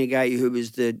Cockney guy who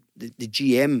was the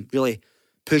GM really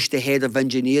pushed the head of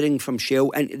engineering from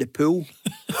Shell into the pool,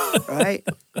 right,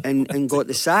 and got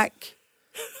the sack.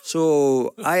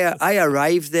 So I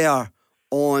arrived there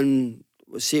on,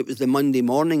 say it was the Monday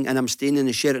morning, and I'm staying in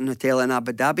the Sheraton Hotel in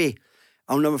Abu Dhabi.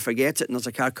 I'll never forget it. And there's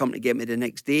a car coming to get me the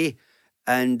next day,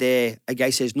 and a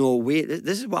guy says, no, wait,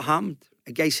 this is what happened.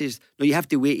 A guy says, no, you have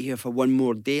to wait here for one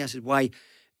more day. I said, why?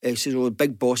 He says, well, the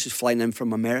big boss is flying in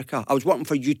from America. I was working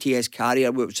for UTS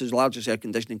Carrier, which is the largest air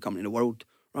conditioning company in the world,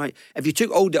 right? If you took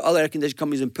all the other air conditioning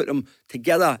companies and put them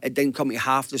together, it didn't come to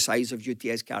half the size of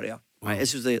UTS Carrier, right?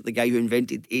 This was the guy who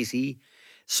invented AC.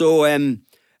 So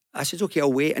I said, okay,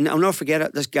 I'll wait. And I'll never forget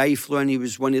it. This guy flew in. He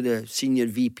was one of the senior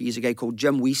VPs, a guy called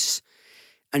Jim Weiss.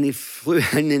 And he flew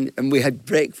in and we had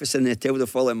breakfast in the hotel the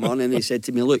following morning. And he said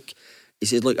to me, look,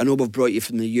 I know we've brought you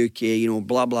from the UK,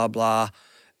 blah, blah, blah.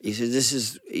 He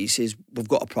says, we've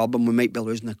got a problem. We might be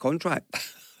losing the contract.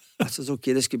 I says,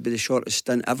 okay, this could be the shortest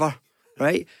stint ever,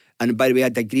 right? And by the way,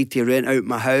 I'd agreed to rent out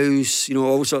my house,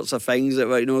 all sorts of things that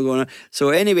were, going on. So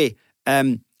anyway,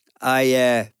 we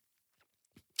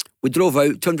drove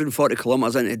out 240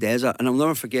 kilometres into the desert, and I'll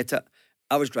never forget it.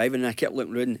 I was driving and I kept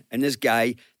looking around, and this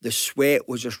guy, the sweat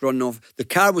was just running off. The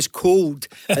car was cold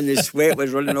and the sweat was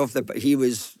running off. But he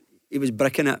was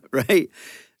bricking it, right?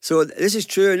 So this is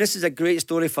true, and this is a great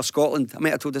story for Scotland. I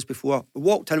might have told this before. We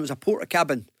walked in, it was a porter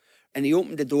cabin, and he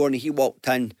opened the door and he walked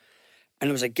in, and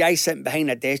there was a guy sitting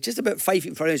behind a desk, just about 5 feet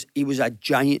in front of us. He was a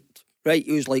giant, right?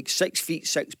 He was like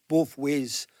 6'6" both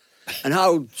ways. And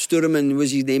Harold Sturman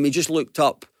was his name. He just looked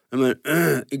up and went,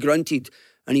 he grunted.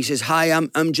 And he says, hi,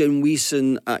 I'm Jim Weiss,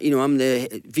 and I'm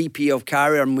the VP of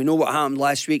Carrier, and we know what happened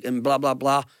last week, and blah, blah,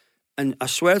 blah. And I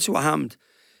swear to what happened.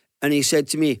 And he said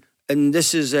to me, and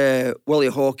this is Willie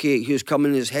Haughey, who's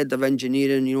coming as head of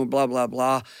engineering, blah, blah,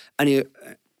 blah. And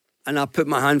I put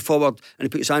my hand forward, and he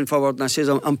put his hand forward, and I says,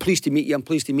 I'm pleased to meet you, I'm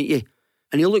pleased to meet you.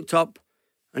 And he looked up,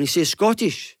 and he says,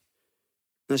 Scottish?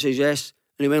 And I says, yes.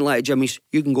 And he went like, Jim Weiss,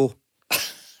 you can go.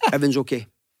 Everything's okay.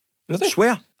 Really?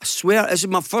 I swear, this is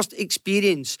my first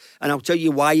experience, and I'll tell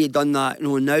you why he done that,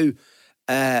 now.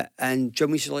 And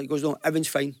Jim Weiss is like, goes, no, everything's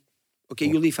fine. Okay,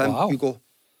 you leave him, Wow. you go.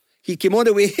 He came all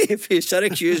the way from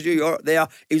Syracuse, New York, there.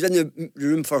 He was in the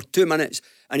room for 2 minutes,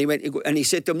 and he went, and he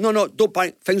said to him, no, don't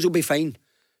panic, things will be fine.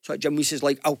 So Jim Weiss is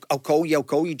like, I'll call you,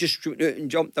 just shoot out and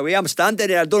jumped away. I'm standing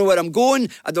there, I don't know where I'm going,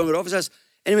 I don't know where the office is.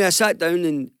 Anyway, I sat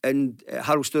down and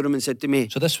Harold Storeman said to me,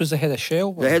 So this was the head of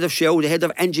Shell? the head of Shell, the head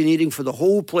of engineering for the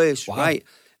whole place, Wow. right?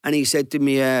 And he said to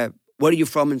me, where are you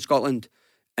from in Scotland?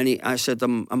 And I said,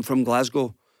 I'm from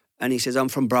Glasgow. And he says, I'm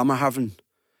from Bremerhaven.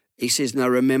 He says, and I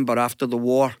remember after the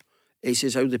war, he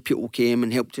says how the people came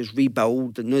and helped us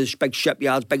rebuild, and this big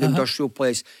shipyards, big industrial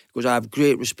place. He goes, I have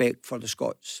great respect for the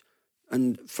Scots.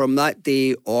 And from that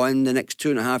day on, the next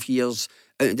 2.5 years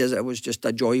out in the desert, it was just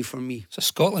a joy for me. So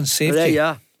Scotland saved Yeah, you?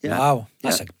 yeah. Wow,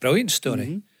 that's Yeah. a brilliant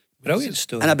story. Brilliant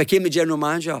story. And I became the general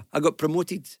manager. I got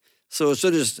promoted. So as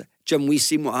soon as Jim Weiss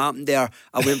seen what happened there,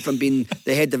 I went from being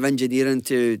the head of engineering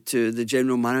to the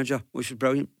general manager, which was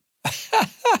brilliant.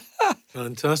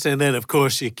 Fantastic. And then, of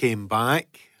course, you came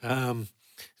back.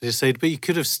 You said, but you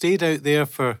could have stayed out there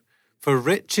for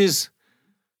riches,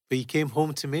 but you came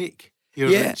home to make your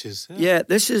riches. Yeah,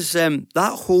 this is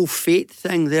that whole fate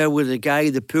thing there with the guy,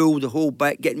 the pool, the whole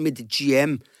bit, getting me the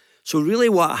GM. So really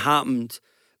what happened,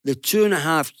 the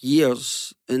 2.5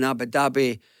 years in Abu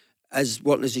Dhabi as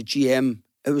working as a GM,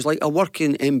 it was like a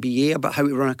working MBA about how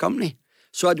to run a company.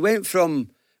 So I'd went from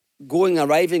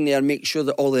arriving there, make sure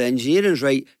that all the engineering's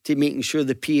right, to making sure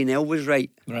the P&L was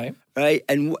right. Right. Right.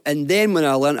 And then when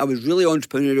I learned, I was really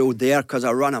entrepreneurial there because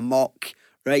I run amok.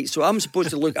 Right. So I'm supposed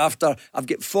to look after, I've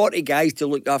got 40 guys to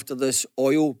look after this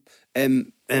oil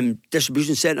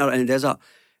distribution centre in the desert.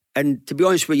 And to be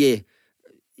honest with you,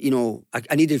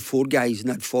 I needed 4 guys and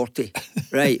I had 40.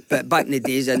 Right. But back in the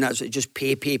days, and that's just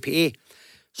pay.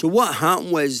 So what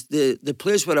happened was the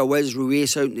place where I was,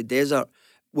 Ruiz out in the desert,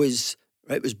 was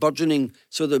burgeoning.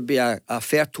 So there'd be a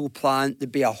fertile plant,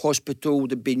 there'd be a hospital,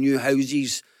 there'd be new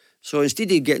houses. So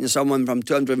instead of getting someone from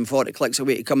 240 clicks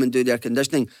away to come and do the air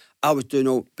conditioning, I was doing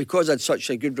all, because I had such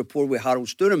a good rapport with Harold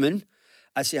Storeman,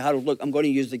 I say, Harold, look, I'm going to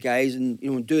use the guys and,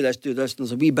 do this. And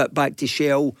there's a wee bit back to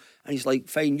Shell. And he's like,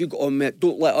 fine, you got on with it.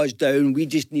 Don't let us down. We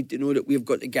just need to know that we've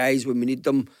got the guys when we need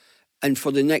them. And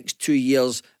for the next 2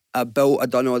 years, I'd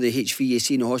done all the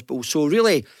HVAC in the hospital. So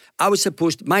really,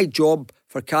 my job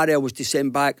for Carrier was to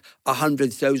send back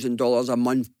 $100,000 a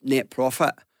month net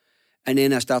profit. And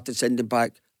then I started sending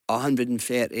back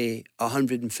 130,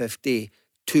 150,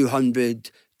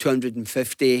 200,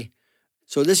 250.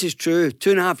 So this is true.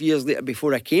 2.5 years later,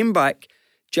 before I came back,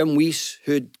 Jim Weiss,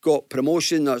 who'd got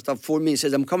promotion and that stuff, phoned me and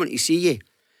says, I'm coming to see you.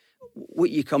 What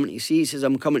are you coming to see? He says,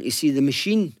 I'm coming to see the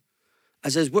machine. I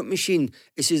says, what machine?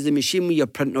 He says, the machine where you're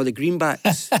printing all the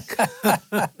greenbacks.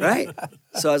 Right?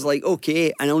 So I was like,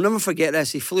 okay. And I'll never forget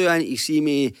this. He flew in to see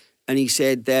me and he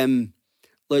said,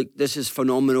 look, this is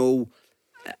phenomenal.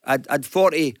 I'd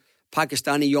 40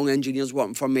 Pakistani young engineers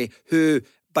working for me who,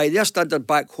 by their standard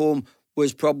back home,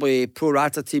 was probably pro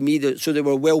rata to me, so they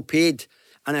were well paid.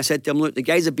 And I said to him, look, the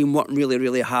guys have been working really,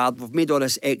 really hard. We've made all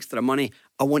this extra money.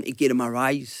 I want to get them a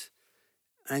rise.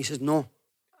 And he says, no.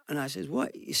 And I says,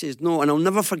 what? He says, no. And I'll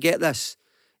never forget this.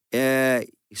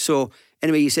 So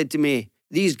anyway, he said to me,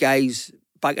 these guys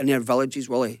back in their villages,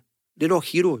 Willie, they're all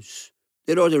heroes.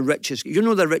 They're all the richest. You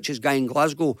know the richest guy in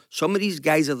Glasgow. Some of these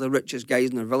guys are the richest guys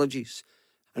in their villages.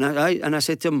 And I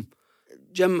said to him,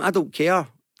 Jim, I don't care.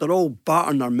 They're all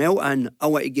battering or melting. I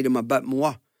want to give them a bit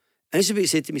more. And this is what he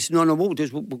said to me. He said, no, what we'll do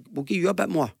is we'll give you a bit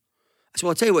more. I said,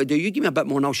 well, I'll tell you what to do. You give me a bit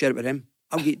more and I'll share it with him.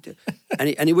 I'll get it.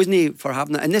 and he wasn't for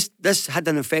having it. And this had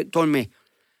an effect on me.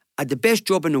 I had the best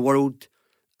job in the world.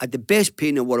 I had the best pay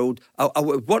in the world. I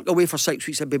would work away for 6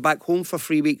 weeks. I'd be back home for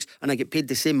 3 weeks and I get paid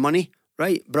the same money.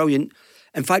 Right? Brilliant.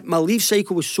 In fact, my leave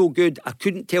cycle was so good, I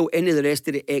couldn't tell any of the rest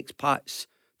of the expats.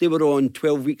 They were on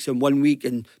 12 weeks in 1 week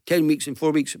and 10 weeks in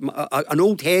 4 weeks. An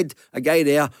old head, a guy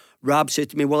there, Rab, said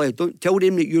to me, Willie, don't tell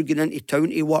them that you're going into town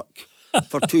to work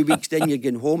for 2 weeks, then you're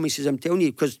going home. He says, I'm telling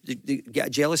you, because they get a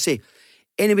jealousy.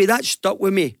 Anyway, that stuck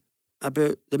with me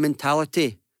about the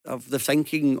mentality of the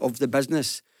thinking of the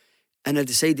business. And I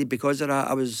decided because of that,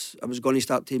 I was going to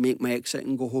start to make my exit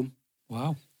and go home.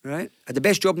 Wow. Right? I had the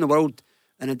best job in the world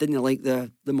and I didn't like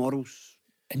the morals.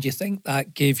 And do you think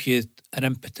that gave you an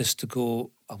impetus to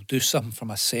go, I'll do something for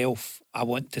myself. I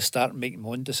want to start making my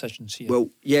own decisions here. Well,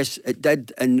 yes, it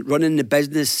did. And running the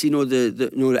business,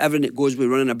 everything that goes with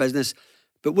running a business.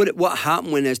 But what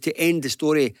happened when is, to end the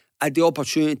story, I had the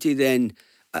opportunity then,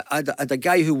 I had a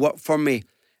guy who worked for me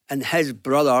and his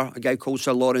brother, a guy called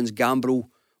Sir Lawrence Gambrel,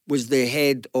 was the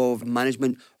head of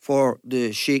management for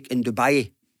the Sheikh in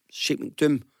Dubai, Sheikh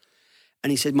Maktoum.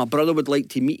 And he said, my brother would like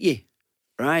to meet you.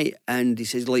 right? And he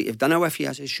says, like, have dinner with you?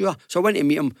 I said, sure. So I went to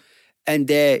meet him, and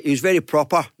he was very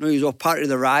proper. You know, he was all part of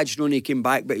the Raj, when he came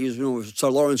back, but he was, with Sir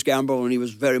Lawrence Gamble, and he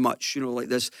was very much, like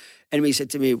this. Anyway, he said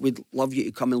to me, we'd love you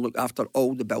to come and look after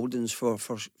all the buildings for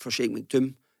Sheikh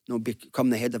Maktoum, become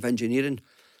the head of engineering.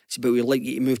 He said, but we'd like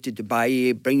you to move to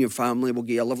Dubai, bring your family, we'll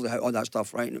get you a lovely house, all that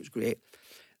stuff, right? And it was great.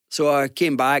 So I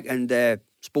came back and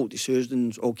spoke to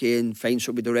Susan, okay, and fine.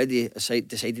 So we'd already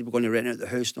decided we're going to rent out the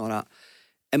house and all that.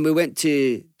 And we went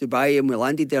to Dubai and we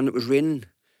landed there and it was raining.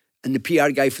 And the PR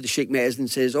guy for the Sheikh met us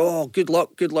and says, oh, good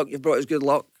luck, you've brought us good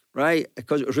luck, right?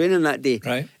 Because it was raining that day.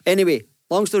 Right. Anyway,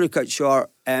 long story cut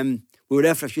short, we were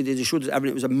there for a few days. They showed us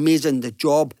everything. It was amazing. The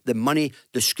job, the money,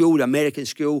 the school, the American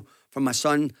school for my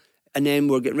son. And then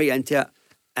we were getting right into it.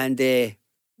 And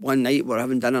one night we were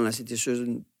having dinner and I said to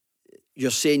Susan,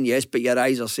 you're saying yes, but your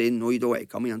eyes are saying no, you don't want to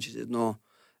come here. And she said, no.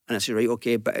 And I said, right,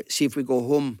 okay, but see if we go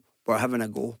home, we're having a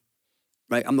go.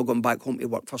 Right, I'm not going back home to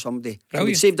work for somebody. So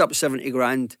we saved up 70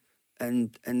 grand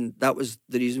and that was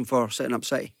the reason for setting up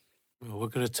City. Well, we're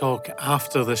going to talk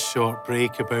after this short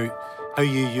break about how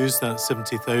you use that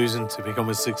 70,000 to become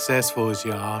as successful as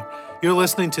you are. You're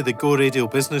listening to the Go Radio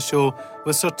Business Show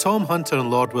with Sir Tom Hunter and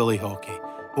Lord Willie Haughey.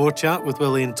 More chat with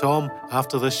Willie and Tom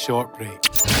after this short break.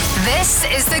 This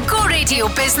is the Go Radio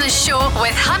Business Show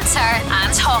with Hunter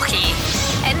and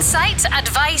Haughey. Insight,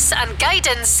 advice and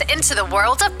guidance into the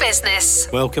world of business.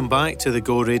 Welcome back to the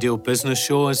Go Radio Business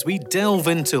Show as we delve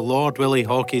into Lord Willie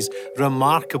Haughey's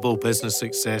remarkable business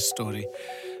success story.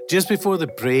 Just before the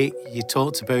break, you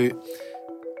talked about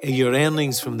your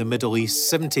earnings from the Middle East,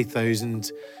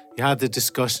 70,000. You had the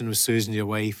discussion with Susan, your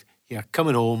wife. You're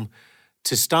coming home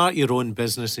to start your own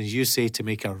business and you say to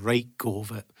make a right go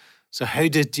of it. So how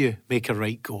did you make a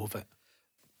right go of it?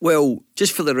 Well,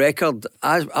 just for the record,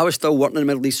 I was still working in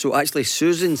the Middle East, so actually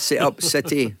Susan set up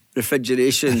City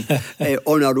Refrigeration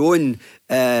on her own,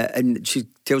 and she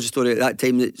tells the story at that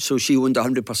time that so she owned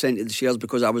 100% of the shares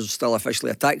because I was still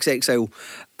officially a tax exile,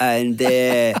 and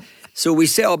so we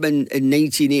set up in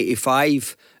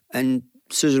 1985, and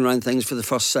Susan ran things for the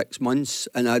first 6 months,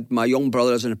 and I had my young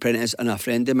brother as an apprentice and a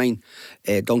friend of mine,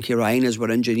 Donkey Ryan, as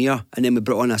our engineer, and then we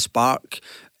brought on a spark.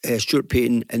 Stuart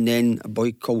Payton, and then a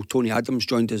boy called Tony Adams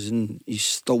joined us, and he's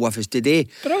still with us today.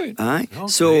 Brilliant. Okay.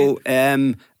 So,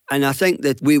 and I think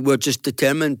that we were just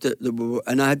determined that we were,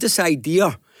 and I had this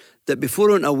idea that before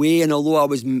I went away, and although I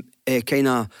was kind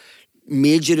of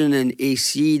majoring in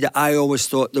AC, that I always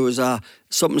thought there was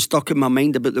something stuck in my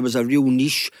mind about there was a real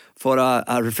niche for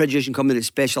a refrigeration company that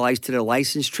specialised in the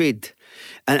licence trade.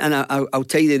 And I'll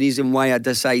tell you the reason why I had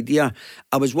this idea.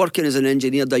 I was working as an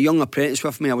engineer, the young apprentice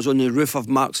with me. I was on the roof of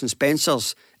Marks and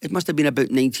Spencer's. It must have been about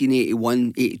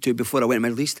 1981, 82, before I went to the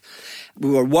Middle East. We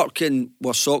were working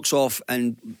with socks off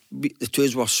and the two of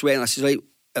us were sweating. I said, right,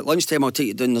 at lunchtime I'll take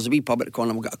you down. There's a wee pub at the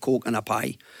corner. We'll get a Coke and a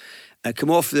pie. I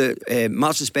come off the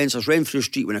Marks and Spencer's, Renfrew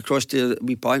Street, went across to the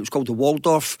wee pub. It was called the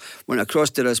Waldorf. Went across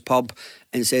to this pub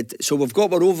and said, so we've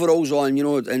got our overalls on,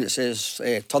 and it says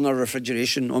Turner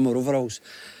Refrigeration on our overalls.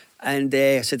 And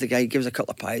I said to the guy, give us a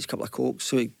couple of pies, a couple of Cokes.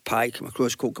 So pie come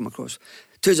across, Coke come across.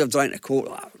 Two of us have drank the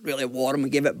Coke, really warm,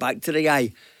 and gave it back to the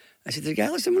guy. I said to the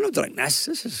guy, listen, we're not drinking this.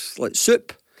 This is like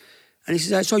soup. And he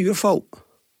says, it's all your fault. I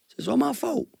says, all my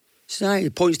fault. He says,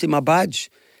 he points to my badge.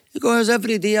 He goes,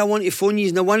 every day I want to phone you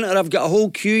in the winter, I've got a whole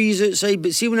queue outside,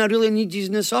 but see when I really need you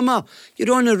in the summer,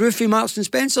 you're on the roof of Marks and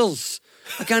Spencer's.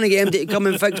 I can't get him to come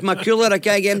and fix my cooler, I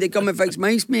can't get him to come and fix my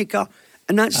ice maker.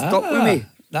 And that stuck with me.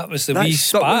 That was the wee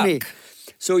spark.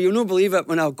 So you'll not believe it,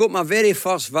 when I got my very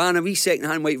first van, a wee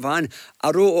second-hand white van,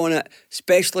 I wrote on it,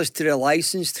 specialist to the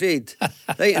licence trade.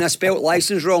 Right, and I spelt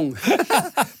licence wrong.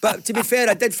 But to be fair,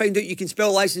 I did find out you can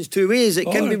spell licence two ways. It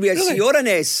can be with a C or an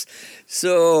S.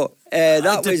 So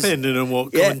that was... Depending on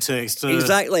what context.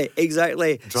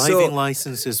 Exactly. Driving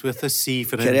licence is with a C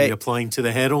for anybody applying to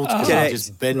the Herald, because I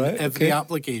just bin every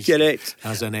application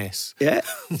as an S. Yeah.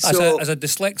 So, as a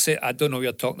dyslexic, I don't know what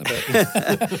you're talking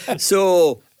about.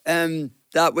 So...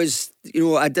 that was,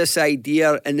 I had this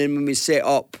idea, and then when we set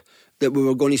up that we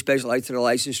were going to specialise in the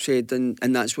licence trade, and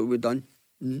that's what we've done.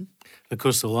 Mm-hmm. Of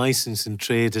course, the licensing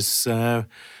trade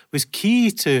was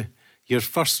key to your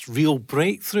first real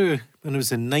breakthrough when it was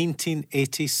the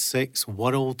 1986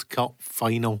 World Cup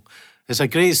final. It's a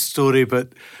great story,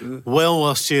 but well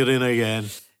worth sharing again.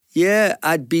 Yeah,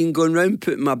 I'd been going round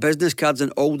putting my business cards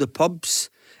in all the pubs,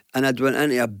 and I'd went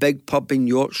into a big pub in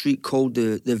York Street called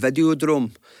the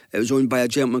Videodrome. It was owned by a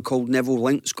gentleman called Neville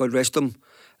Links, God rest him.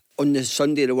 On the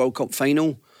Sunday of the World Cup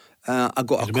final, I got a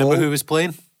call. Remember who was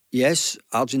playing? Yes,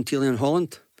 Argentina and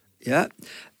Holland. Yeah.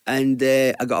 And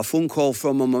I got a phone call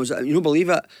from him. I was, believe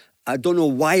it, I don't know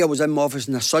why I was in my office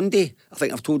on a Sunday. I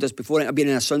think I've told this before. I've been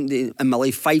in a Sunday in my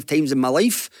life 5 times in my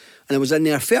life. And I was in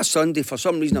there first Sunday. For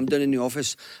some reason, I'm down in the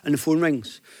office and the phone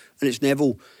rings. And it's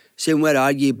Neville saying, where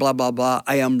are you? Blah, blah, blah.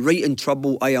 I am right in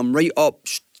trouble. I am right up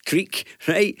creek,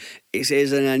 right? He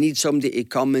says, and I need somebody to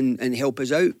come and help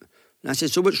us out. And I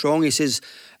said, so what's wrong? He says,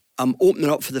 I'm opening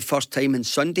up for the first time on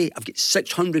Sunday. I've got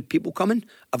 600 people coming.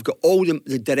 I've got all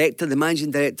the director, the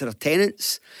managing director of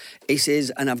Tenants. He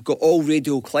says, and I've got all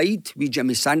Radio Clyde, with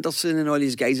Jimmy Sanderson and all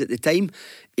these guys at the time.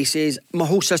 He says, my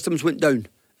whole systems went down.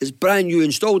 It's brand new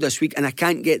installed this week and I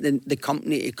can't get the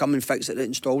company to come and fix it that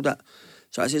installed it.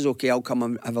 So I says, okay, I'll come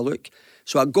and have a look.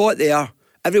 So I got there.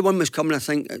 Everyone was coming, I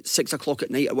think, at 6 o'clock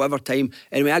at night or whatever time.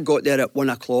 Anyway, I got there at 1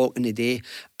 o'clock in the day.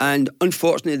 And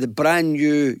unfortunately, the brand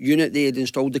new unit they had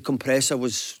installed, the compressor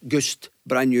was goosed,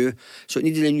 brand new. So it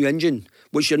needed a new engine,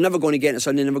 which you're never going to get on a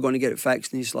Sunday, never going to get it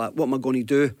fixed. And he's like, what am I going to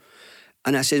do?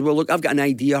 And I said, well, look, I've got an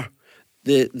idea.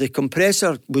 The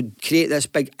compressor would create this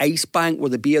big ice bank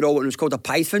with the beer all, and it was called a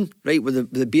python, right, where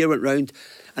the beer went round.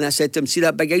 And I said to him, see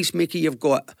that big ice maker you've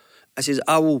got? I says,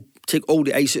 I will take all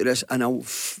the ice out of this and I'll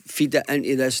feed it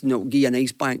into this and it'll give you an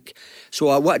ice bank.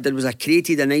 So what I did was I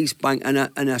created an ice bank and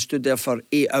I stood there for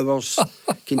 8 hours,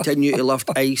 continued to lift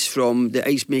ice from the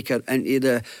ice maker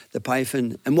into the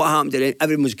python. And what happened to it?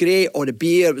 Everything was great, all the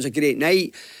beer, it was a great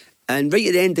night. And right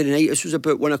at the end of the night, this was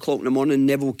about 1 o'clock in the morning,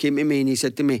 Neville came to me and he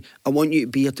said to me, I want you to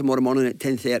be here tomorrow morning at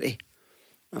 10:30.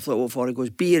 I thought, what for? He goes,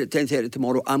 be here at 10:30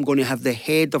 tomorrow. I'm going to have the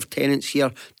head of Tenants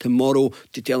here tomorrow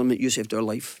to tell him that you saved our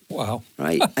life. Wow.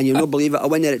 Right? And you'll not believe it. I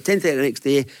went there at 10:30 the next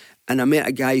day and I met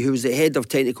a guy who was the head of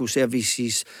technical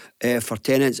services for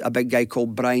Tenants, a big guy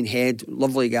called Brian Head,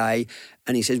 lovely guy.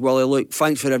 And he says, well, look,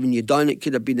 thanks for everything you've done. It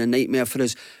could have been a nightmare for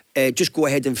us. Just go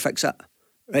ahead and fix it.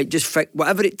 Right, just fix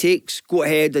whatever it takes. Go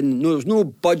ahead and there's no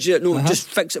budget. No, just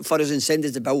fix it for us and send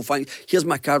us the bill. Thanks. Here's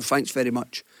my card. Thanks very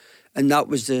much. And that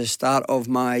was the start of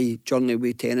my journey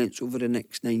with Tenants over the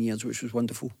next 9 years, which was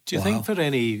wonderful. Do you think for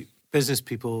any business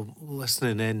people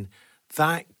listening in,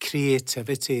 that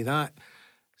creativity, that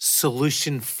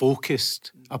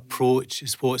solution-focused approach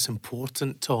is what's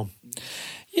important, Tom?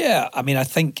 Yeah, I mean, I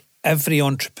think every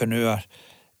entrepreneur,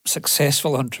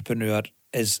 successful entrepreneur,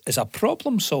 is a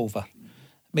problem solver.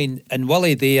 I mean, and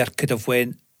Willie there could have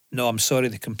went, no, I'm sorry,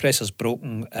 the compressor's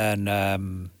broken and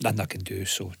nothing I can do,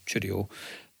 so cheerio.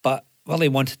 But Willie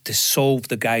wanted to solve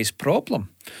the guy's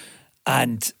problem.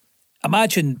 And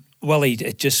imagine Willie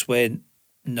had just went,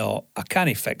 no, I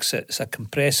can't fix it. It's a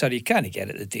compressor, you can't get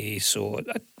it today, so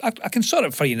I can sort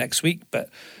it for you next week.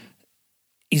 But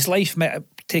his life might have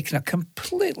taken a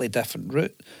completely different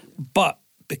route. But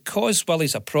because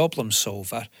Willie's a problem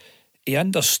solver, he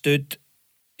understood,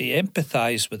 he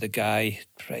empathised with the guy,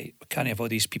 right, we can't have all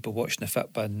these people watching the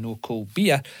football and no cold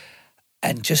beer.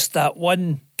 And just that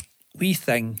one wee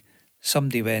thing,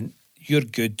 somebody went, you're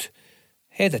good,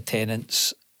 head of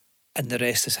Tenants, and the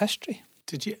rest is history.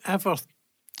 Did you ever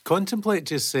contemplate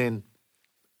just saying,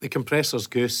 the compressor's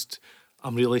goosed,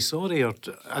 I'm really sorry? Or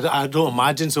I don't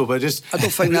imagine so, but just... I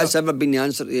don't think that's ever been the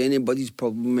answer to anybody's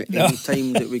problem at any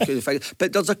time that we could have figured.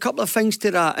 But there's a couple of things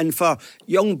to that, and for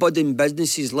young budding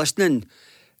businesses listening,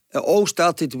 it all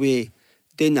started with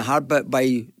doing the hard bit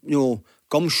by,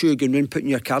 gumshoe going round putting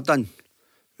your card in.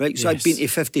 Right, so I'd been to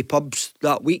 50 pubs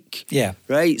that week. Yeah.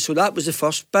 Right, so that was the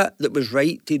first bit that was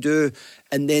right to do.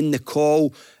 And then the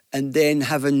call, and then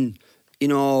having,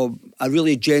 a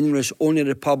really generous owner of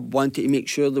the pub wanted to make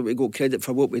sure that we got credit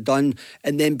for what we'd done,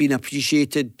 and then being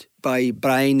appreciated by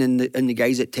Brian and the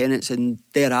guys at Tenants. And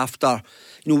thereafter,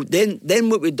 then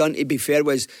what we'd done, to be fair,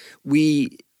 was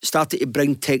we started to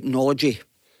bring technology.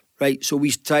 Right, so we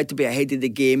tried to be ahead of the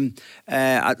game.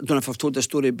 I don't know if I've told the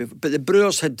story before, but the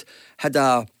Brewers had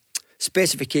a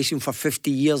specification for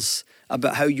 50 years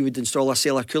about how you would install a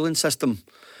cellar cooling system.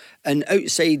 And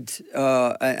outside,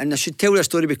 and I should tell the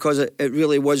story because it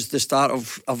really was the start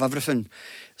of everything.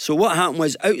 So what happened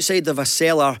was, outside of a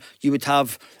cellar, you would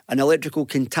have an electrical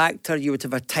contactor, you would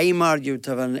have a timer, you would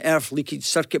have an earth leakage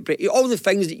circuit breaker, all the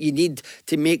things that you need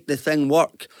to make the thing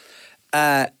work.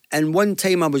 And one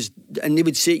time and they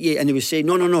would say to you, and they would say,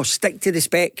 no, stick to the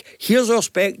spec. Here's our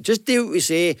spec, just do what we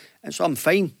say. And so I'm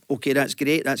fine. Okay, that's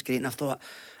great. And I thought,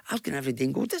 I was going every day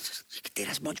and go, you could do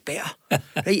this much better,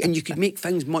 right? And you could make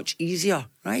things much easier,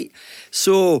 right?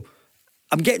 So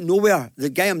I'm getting nowhere. The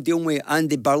guy I'm dealing with,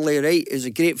 Andy Burley, right, is a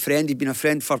great friend. He'd been a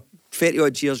friend for 30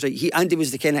 odd years, right? Andy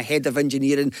was the kind of head of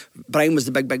engineering. Brian was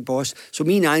the big boss. So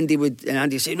me and Andy would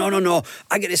say, no,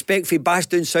 I get respect for Bass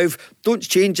down south. Don't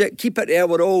change it. Keep it there.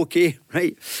 We're all okay,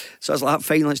 right? So I was like,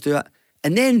 fine, let's do it.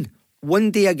 And then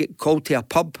one day I get called to a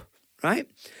pub, right?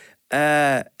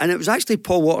 And it was actually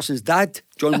Paul Watterson's dad,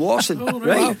 John Watterson,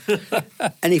 right?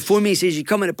 And he phoned me, he says, you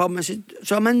come in the pub? And I said,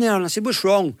 so I'm in there, and I said, what's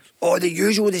wrong? Oh, the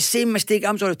usual, the same mistake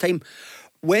happens all the time.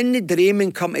 When the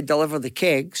draymen come to deliver the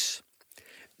kegs,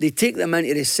 they take them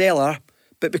into the cellar,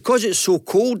 but because it's so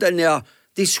cold in there,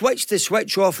 they switch the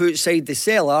switch off outside the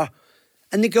cellar,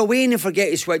 and they go away and they forget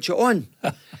to switch it on.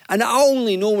 And I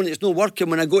only know when it's not working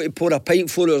when I go to pour a pint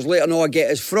 4 hours later and all I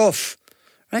get is froth.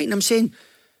 Right? And I'm saying,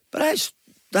 but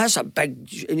that's a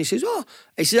big... And he says,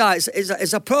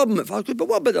 it's a problem. I go, but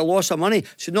what about the loss of money? I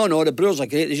said, no, the brewers are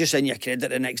great. They just send you a credit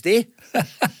the next day.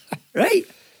 Right?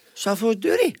 So I thought,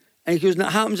 do they? And he goes, and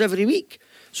it happens every week.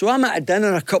 So I'm at a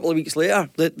dinner a couple of weeks later,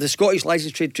 the Scottish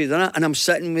Licensed Trade dinner, and I'm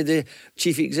sitting with the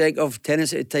chief exec of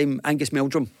Tennis at the time, Angus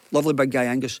Meldrum. Lovely big guy,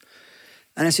 Angus.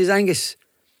 And I says, Angus,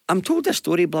 I'm told this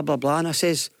story, blah, blah, blah. And I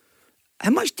says, how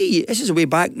much do you... This is way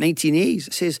back, 1980s.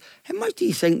 I says, how much do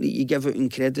you think that you give out in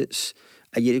credits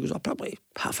a year? He goes, probably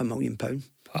 £500,000.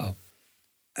 Wow.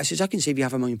 I says, I can save you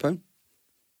 £500,000. I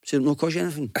says, it'll not cost you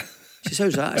anything. He says,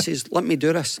 how's that? I says, let me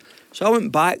do this. So I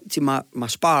went back to my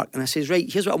Spark and I says,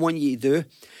 right, here's what I want you to do.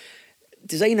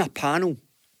 Design a panel,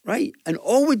 right? And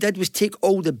all we did was take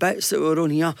all the bits that were on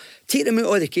here, take them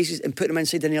out of the cases and put them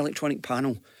inside an electronic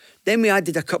panel. Then we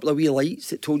added a couple of wee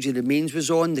lights that told you the mains was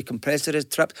on, the compressor is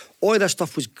tripped. All of this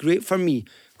stuff was great for me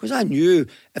because I knew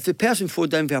if the person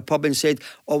phoned down to a pub and said,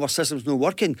 our system's not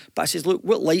working, but I says, look,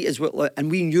 what light is what light?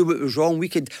 And we knew what was wrong. We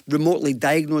could remotely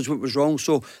diagnose what was wrong.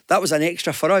 So that was an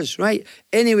extra for us, right?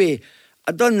 Anyway,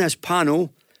 I'd done this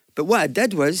panel, but what I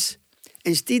did was,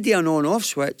 instead of an on-off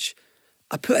switch,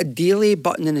 I put a delay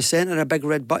button in the centre, a big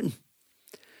red button.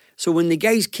 So when the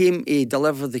guys came to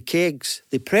deliver the kegs,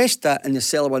 they pressed it and the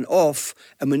cellar went off,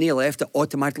 and when they left, it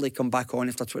automatically come back on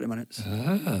after 20 minutes.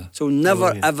 So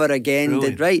never, ever again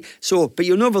did, right? So, but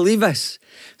you'll not believe this.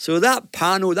 So that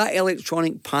panel, that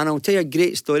electronic panel, I'll tell you a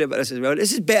great story about this as well.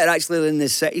 This is better actually than the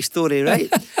city story,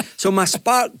 right? So my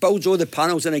Spark builds all the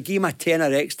panels and I gave him a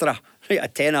tenner extra. Right, a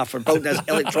tenner for building this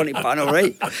electronic panel,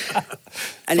 right?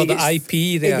 And for the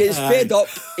IP there. He gets fed up.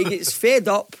 He gets fed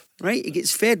up, right? He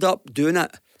gets fed up doing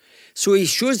it. So he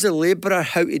shows the labourer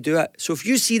how to do it. So if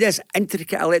you see this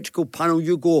intricate electrical panel,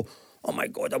 you go, oh my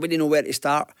God, I wouldn't know where to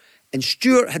start. And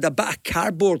Stuart had a bit of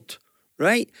cardboard,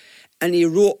 right? And he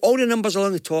wrote all the numbers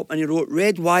along the top, and he wrote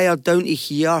red wire down to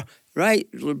here, right?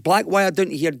 Black wire down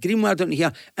to here, green wire down to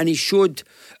here. And he showed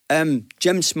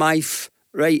Jim Smythe,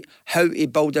 right, how to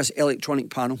build this electronic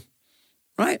panel,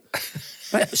 right?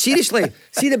 Right? Seriously,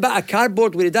 see the bit of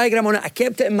cardboard with a diagram on it? I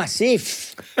kept it in my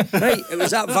safe, right? It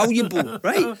was that valuable,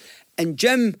 right? And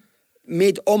Jim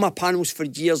made all my panels for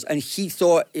years, and he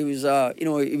thought he was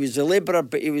he was a labourer,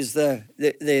 but he was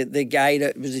the guy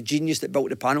that was a genius that built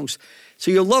the panels.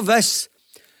 So you'll love this.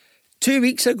 2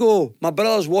 weeks ago, my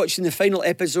brother's watching the final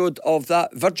episode of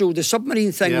that Virgil the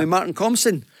Submarine thing with Martin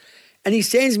Compson, and he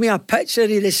sends me a picture of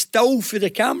the still for the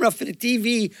camera for the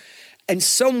TV. And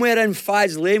somewhere in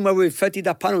Fad's Lane, where we fitted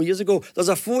a panel years ago, there's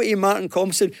a photo of Martin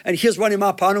Compson, and here's one of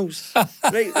my panels,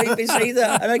 right beside it.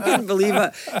 And I couldn't believe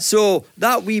it. So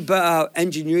that wee bit of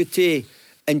ingenuity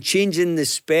and changing the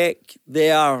spec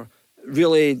there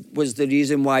really was the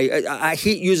reason why. I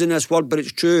hate using this word, but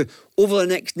it's true. Over the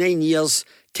next 9 years,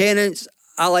 Tennent's,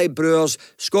 Allied Brewers,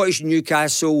 Scottish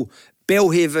Newcastle,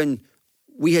 Belhaven,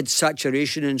 we had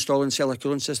saturation in installing cellar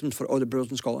cooling systems for all the brewers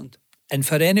in Scotland. And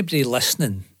for anybody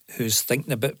listening who's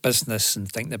thinking about business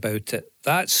and thinking about it,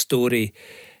 that story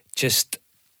just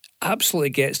absolutely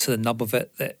gets to the nub of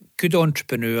it, that good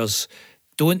entrepreneurs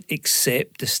don't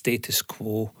accept the status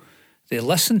quo. They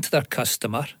listen to their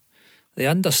customer. They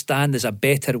understand there's a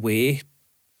better way.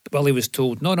 Well, he was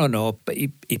told, no, but he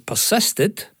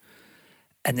persisted,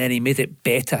 and then he made it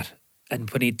better. And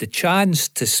when he had the chance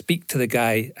to speak to the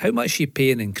guy, how much are you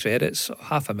paying in credits?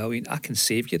 $500,000, I can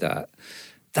save you that.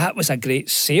 That was a great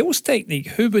sales technique.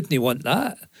 Who wouldn't want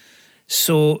that?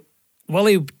 So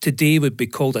Willie today would be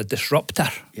called a disruptor.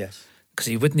 Yes. Because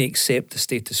he wouldn't accept the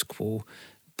status quo.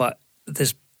 But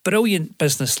there's brilliant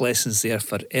business lessons there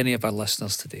for any of our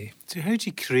listeners today. So how do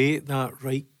you create that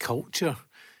right culture?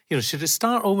 You know, should it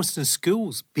start almost in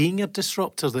schools, being a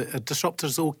disruptor, that a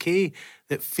disruptor's okay,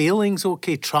 that failing's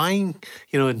okay, trying,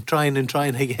 and trying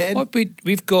again? Well,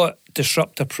 we've got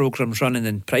disruptor programmes running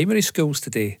in primary schools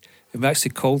today. We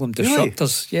actually call them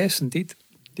disruptors. Really?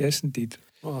 Yes, indeed.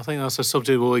 Well, I think that's a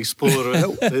subject we'll explore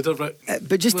later.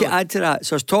 But just to add to that,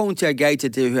 so I was talking to a guy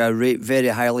today who I rate very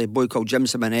highly, a boy called Jim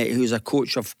Simonetti, who's a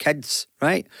coach of kids,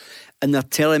 right? And they're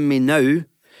telling me now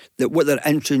that what they're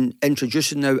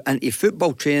introducing now into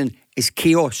football training is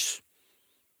chaos.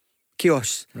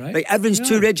 Right? Everyone's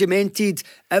too regimented,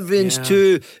 everyone's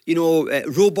too,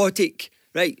 robotic,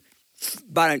 right?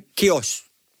 chaos,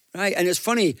 right? And it's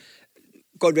funny,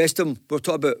 God rest him, we're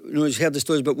talking about, he's heard the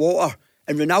stories about Walter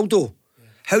and Ronaldo. Yeah.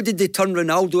 How did they turn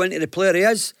Ronaldo into the player he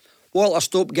is? Walter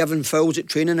stopped giving fouls at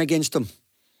training against him.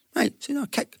 Right, so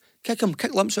kick him,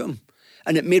 kick lumps at him.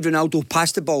 And it made Ronaldo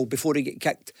pass the ball before he get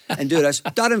kicked and do this.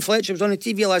 Darren Fletcher was on the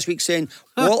TV last week saying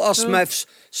Walter Smith's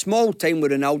small time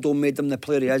with Ronaldo made him the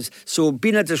player he is. So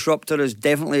being a disruptor is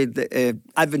definitely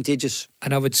advantageous.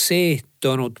 And I would say,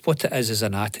 Donald, what it is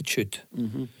an attitude.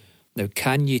 Mm-hmm. Now,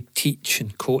 can you teach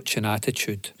and coach an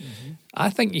attitude? Mm-hmm.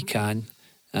 I think you can,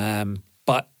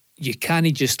 but you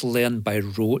can't just learn by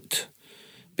rote.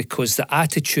 Because the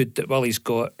attitude that Willie's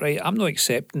got, right, I'm not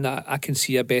accepting that, I can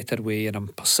see a better way, and I'm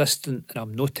persistent and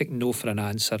I'm not taking no for an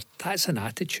answer. That's an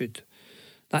attitude.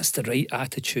 That's the right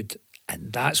attitude,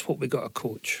 and that's what we got to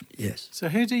coach. Yes. So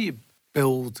how do you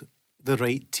build the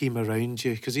right team around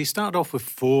you? Because you started off with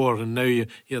 4 and now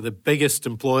you're the biggest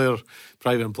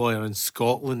private employer in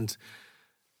Scotland.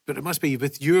 But it must be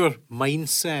with your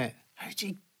mindset, how do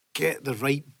you get the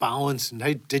right balance, and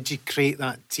how did you create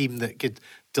that team that could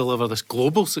deliver this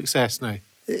global success now?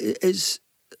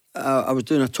 I was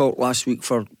doing a talk last week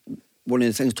for one of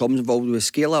the things Tom's involved with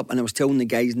Scale Up, and I was telling the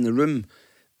guys in the room,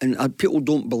 and people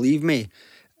don't believe me.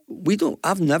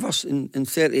 I've never, in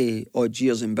 30 odd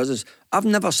years in business, I've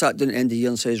never sat down at the end of the year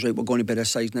and says, right, we're going to be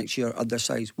this size next year or this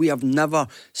size. We have never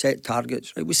set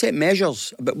targets, right? We set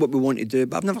measures about what we want to do,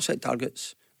 but I've never set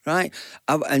targets, right?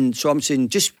 And so I'm saying,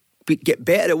 just get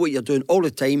better at what you're doing all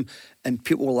the time, and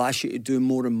people will ask you to do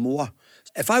more and more.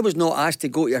 If I was not asked to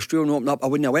go to Australia and open up, I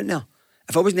wouldn't have went there.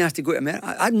 If I wasn't asked to go to America,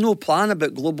 I had no plan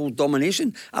about global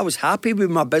domination. I was happy with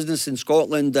my business in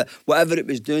Scotland, whatever it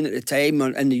was doing at the time, or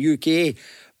in the UK.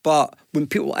 But when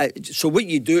people... So what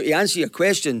you do, to answer your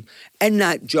question, in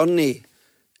that journey,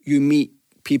 you meet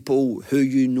people who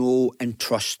you know and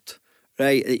trust,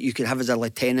 right? That you could have as a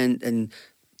lieutenant. And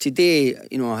today,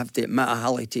 I have to admit, I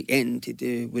hardly take anything to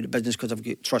do with the business because I've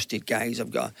got trusted guys.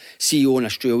 I've got a CEO in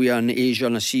Australia and Asia,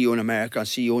 and a CEO in America, a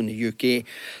CEO in the UK,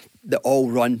 that all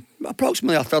run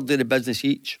approximately a third of the business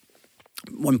each.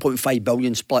 1.5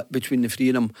 billion split between the three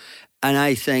of them. And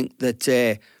I think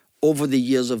that over the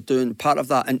years of doing part of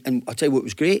that, and I'll tell you what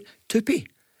was great, Tupi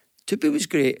was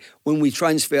great. When we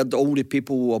transferred all the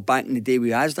people who were back in the day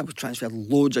with Asda, we transferred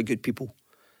loads of good people.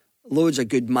 Loads of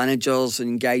good managers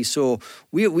and guys. So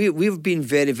we've been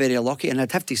very, very lucky. And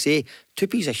I'd have to say,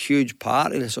 Tupi's a huge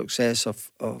part of the success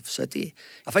of City.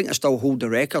 I think I still hold the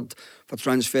record for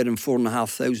transferring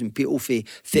 4,500 people from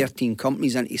 13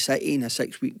 companies into City in a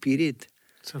 6-week period.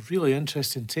 It's a really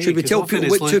interesting take. Should we tell people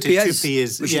what Tupi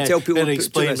is? We should tell people what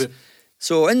Tupi is.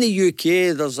 So in the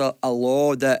UK, there's a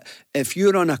law that if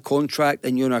you're on a contract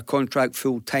and you're on a contract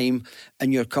full time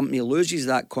and your company loses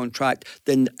that contract,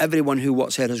 then everyone who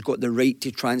works here has got the right to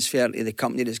transfer to the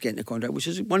company that's getting the contract, which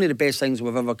is one of the best things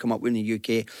we've ever come up with in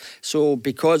the UK. So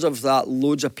because of that,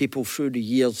 loads of people through the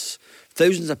years,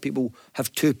 thousands of people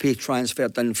have Tupi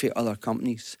transferred in for other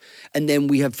companies. And then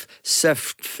we have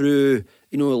sifted through,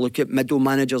 look at middle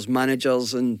managers,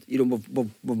 and,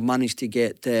 we've managed to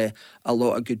get a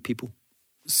lot of good people.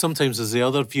 Sometimes there's the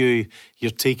other view,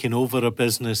 you're taking over a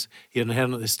business, you're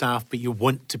inheriting the staff, but you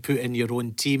want to put in your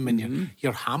own team, and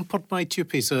you're hampered by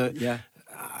Tupi. So,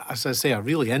 as I say, a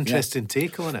really interesting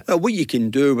take on it. Well, what you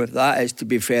can do with that is, to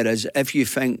be fair, is if you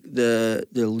think the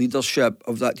leadership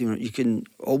of that team, you can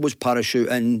always parachute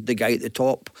in the guy at the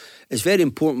top. It's very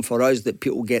important for us that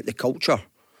people get the culture,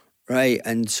 right?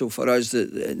 And so for us,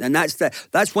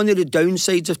 that's one of the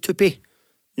downsides of Tupi.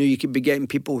 You could be getting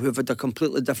people who've had a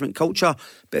completely different culture,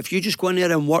 but if you just go in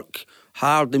there and work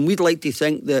hard, and we'd like to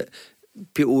think that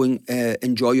people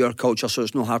enjoy your culture, so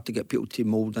it's not hard to get people to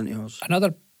mould into ours.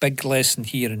 Another big lesson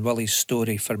here in Willie's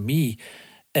story for me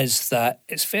is that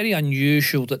it's very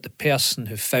unusual that the person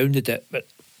who founded it, but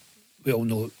we all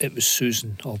know it was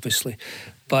Susan, obviously,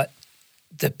 but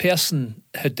the person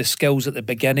had the skills at the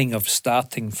beginning of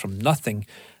starting from nothing,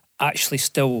 actually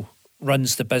still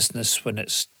runs the business when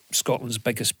it's Scotland's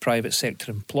biggest private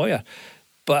sector employer.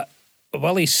 But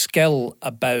Willie's skill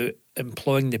about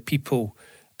employing the people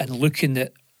and looking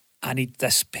at, I need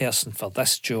this person for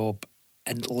this job,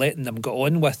 and letting them go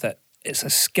on with it. It's a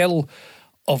skill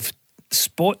of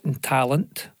spotting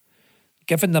talent,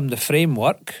 giving them the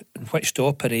framework in which to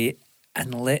operate,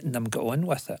 and letting them go on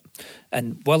with it.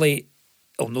 And Willie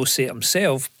will not say it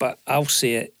himself, but I'll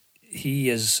say it, he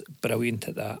is brilliant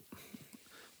at that.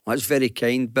 That's very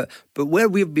kind, but where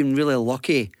we've been really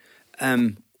lucky,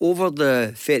 over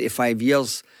the 35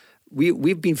 years,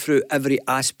 we've been through every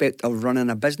aspect of running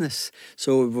a business.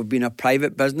 So we've been a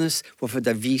private business, we've had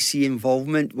a VC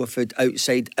involvement, we've had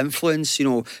outside influence. You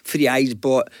know, Three Eyes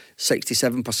bought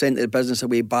 67% of the business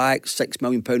away back, £6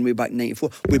 million way back in 94.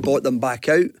 We bought them back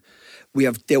out. We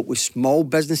have dealt with small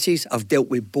businesses. I've dealt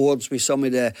with boards with some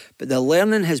of but the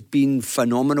learning has been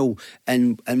phenomenal.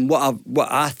 And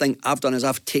what I think I've done is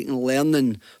I've taken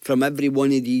learning from every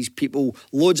one of these people,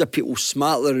 loads of people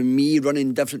smarter than me,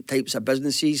 running different types of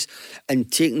businesses,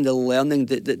 and taking the learning,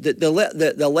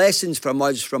 the lessons from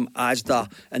us from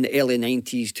ASDA in the early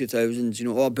 90s, 2000s, you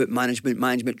know, all about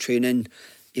management training,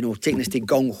 you know, taking us to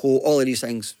gung ho, all of these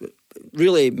things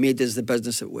really made us the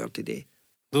business that we are today.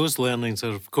 Those learnings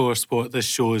are, of course, what this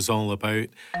show is all about.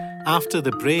 After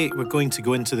the break, we're going to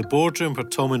go into the boardroom where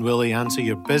Tom and Willie answer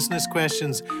your business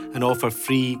questions and offer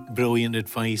free, brilliant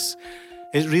advice.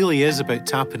 It really is about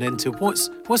tapping into what's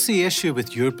the issue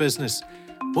with your business?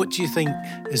 What do you think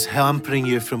is hampering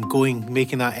you from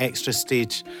making that extra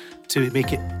stage to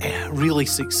make it really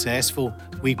successful?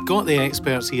 We've got the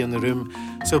experts here in the room,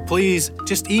 so please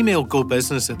just email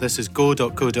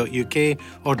gobusiness@thisisgo.co.uk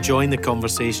or join the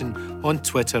conversation on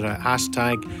Twitter at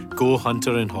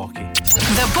 #GoHunterandHaughey.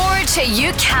 The board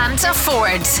you can't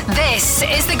afford. This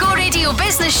is the Go Radio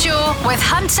Business Show with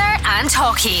Hunter and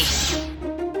Haughey.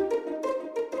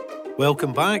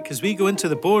 Welcome back as we go into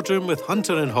the boardroom with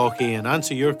Hunter and Haughey and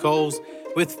answer your calls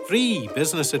with free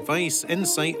business advice,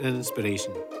 insight and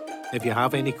inspiration. If you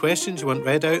have any questions you want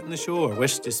read out in the show or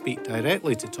wish to speak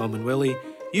directly to Tom and Willie,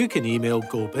 you can email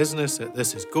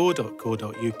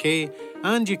gobusiness@thisisgo.co.uk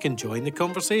and you can join the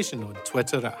conversation on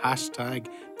Twitter at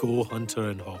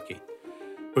 #GoHunterandHaughey.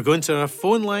 We're going to our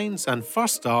phone lines, and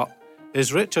first up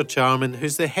is Richard Charman,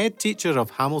 who's the head teacher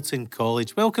of Hamilton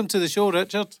College. Welcome to the show,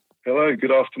 Richard. Hello,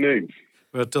 good afternoon.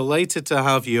 We're delighted to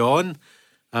have you on,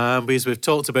 because we've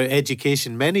talked about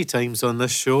education many times on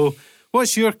this show.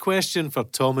 What's your question for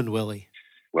Tom and Willie?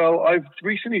 Well, I've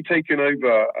recently taken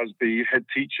over as the head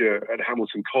teacher at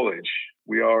Hamilton College.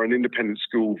 We are an independent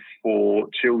school for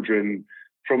children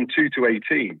from 2 to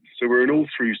 18, so we're an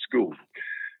all-through school.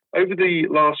 Over the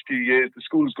last few years, the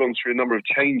school has gone through a number of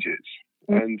changes,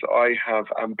 and I have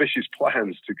ambitious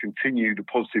plans to continue the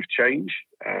positive change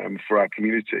for our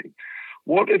community.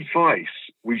 What advice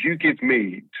would you give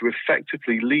me to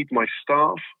effectively lead my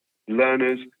staff,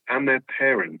 learners, and their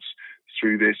parents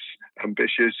through this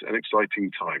ambitious and exciting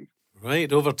time?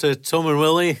 Right, over to Tom and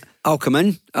Willie. I'll come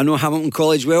in. I know Hamilton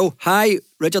College well. Hi,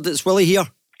 Richard, it's Willie here.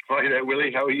 Hi there,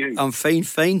 Willie. How are you? I'm fine.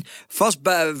 First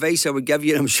bit of advice I would give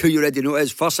you, and I'm sure you already know it,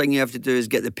 is first thing you have to do is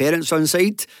get the parents on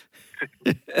side.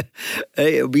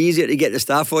 It'll be easier to get the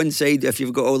staff on side if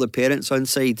you've got all the parents on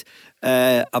side.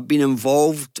 I've been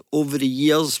involved over the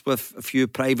years with a few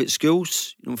private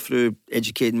schools, you know, through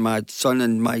educating my son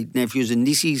and my nephews and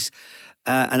nieces,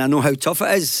 and I know how tough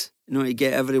it is, you know, to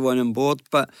get everyone on board.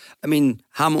 But I mean,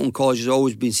 Hamilton College has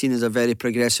always been seen as a very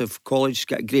progressive college. It's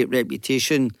got a great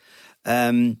reputation,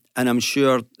 and I'm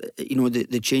sure, you know,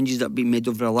 the changes that have been made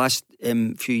over the last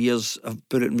few years have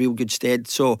put it in real good stead.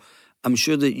 So I'm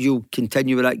sure that you'll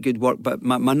continue with that good work. But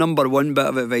my number one bit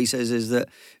of advice is that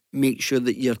make sure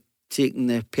that you're taking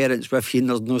the parents with you and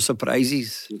there's no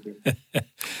surprises.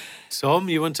 Tom,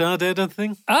 you want to add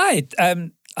anything? Aye.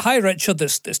 Hi, Richard.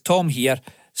 It's Tom here.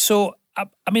 So, I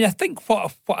mean, I think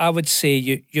what I would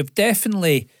say, you've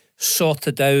definitely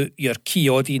sorted out your key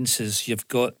audiences. You've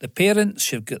got the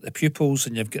parents, you've got the pupils,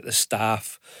 and you've got the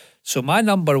staff. So my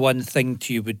number one thing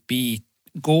to you would be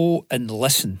go and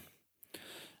listen.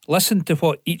 Listen to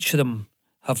what each of them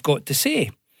have got to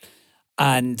say.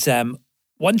 And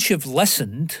once you've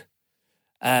listened,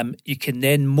 you can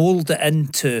then mould it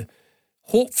into,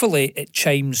 hopefully it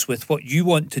chimes with what you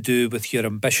want to do with your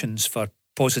ambitions for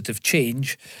positive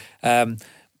change.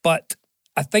 But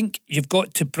I think you've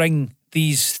got to bring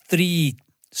these three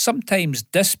sometimes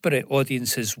disparate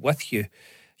audiences with you.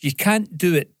 You can't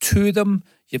do it to them,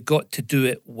 you've got to do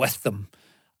it with them.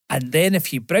 And then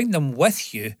if you bring them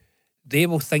with you, they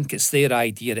will think it's their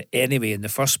idea anyway in the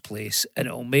first place, and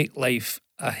it'll make life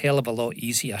a hell of a lot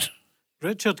easier.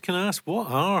 Richard, can I ask, what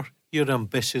are your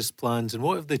ambitious plans and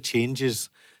what are the changes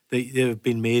that have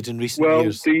been made in recent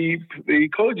years? Well, the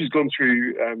college has gone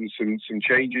through some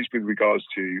changes with regards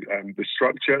to the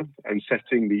structure and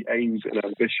setting the aims and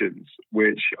ambitions,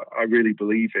 which I really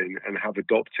believe in and have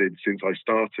adopted since I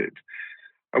started.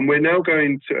 And we're now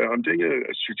I'm doing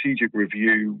a strategic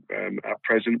review at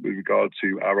present with regard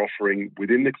to our offering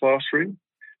within the classroom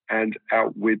and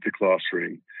out with the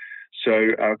classroom.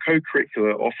 So our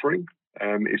co-curricular offering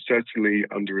is certainly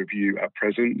under review at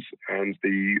present, and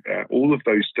all of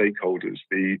those stakeholders,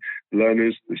 the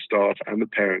learners, the staff and the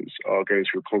parents, are going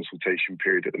through a consultation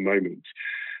period at the moment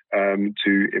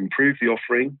to improve the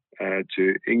offering,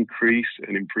 to increase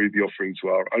and improve the offering to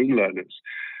our own learners,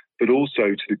 but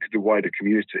also to the wider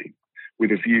community,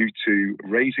 with a view to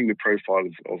raising the profile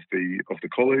of the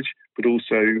college, but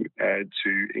also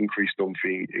to increase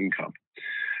non-fee income.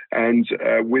 And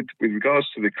with regards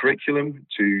to the curriculum,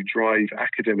 to drive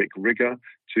academic rigour,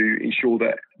 to ensure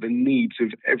that the needs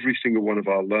of every single one of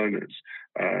our learners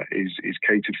is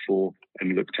catered for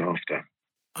and looked after.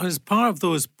 As part of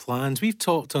those plans, we've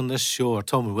talked on this show, or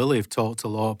Tom and Willie have talked a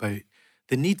lot about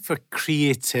the need for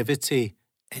creativity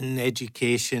in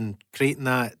education, creating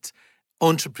that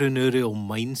entrepreneurial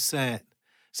mindset.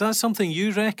 Is that something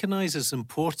you recognise as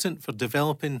important for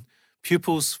developing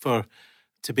pupils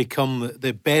to become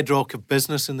the bedrock of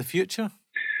business in the future?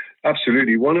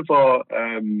 Absolutely. One of our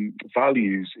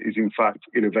values is, in fact,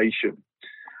 innovation.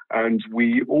 And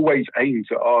we always aim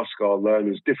to ask our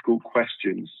learners difficult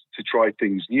questions to try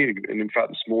things new. And in fact,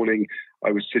 this morning,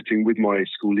 I was sitting with my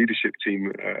school leadership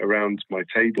team around my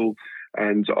table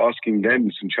and asking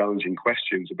them some challenging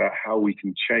questions about how we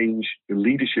can change the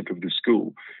leadership of the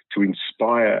school to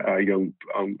inspire our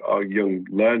young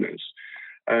learners,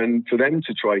 and for them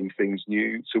to try things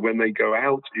new, so when they go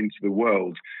out into the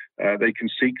world, they can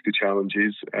seek the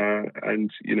challenges and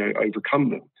overcome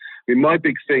them. I mean, my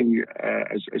big thing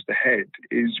as the head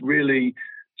is really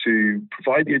to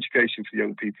provide the education for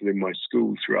young people in my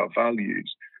school through our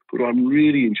values. But what I'm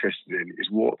really interested in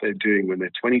is what they're doing when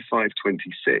they're 25,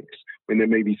 26, when they're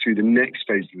maybe through the next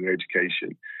phase of their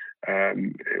education,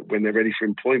 when they're ready for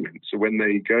employment. So when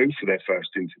they go for their first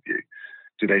interview,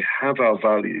 do they have our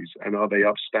values, and are they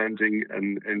upstanding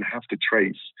and have the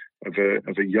traits of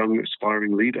a young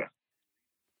aspiring leader?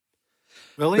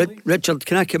 Really? Richard,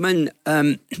 can I come in?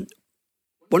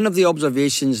 One of the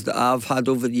observations that I've had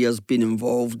over the years being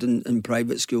involved in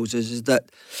private schools is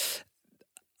that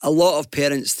a lot of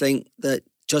parents think that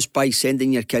just by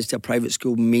sending your kids to a private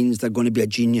school means they're going to be a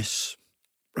genius,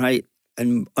 right?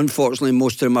 And unfortunately,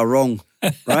 most of them are wrong,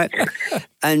 right?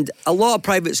 And a lot of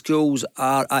private schools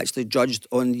are actually judged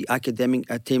on the academic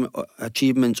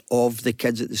achievements of the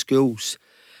kids at the schools.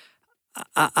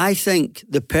 I think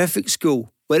the perfect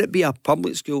school, whether it be a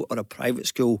public school or a private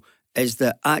school, is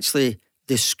that actually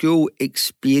the school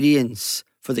experience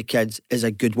for the kids is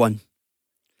a good one.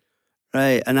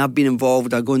 Right, and I've been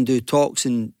involved. I go and do talks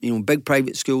in big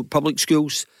private school, public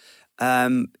schools,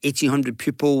 1,800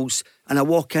 pupils, and I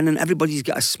walk in and everybody's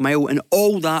got a smile, and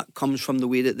all that comes from the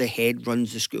way that the head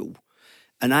runs the school.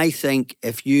 And I think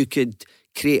if you could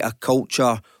create a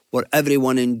culture where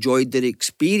everyone enjoyed their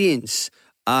experience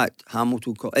at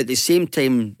Hamilton College, at the same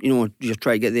time, you're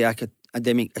trying to get the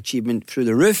academic achievement through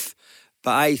the roof.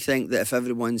 But I think that if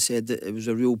everyone said that it was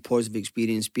a real positive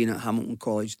experience being at Hamilton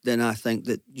College, then I think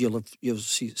that you'll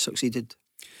succeeded.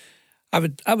 I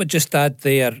would just add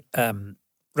there,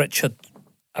 Richard,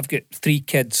 I've got 3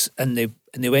 kids and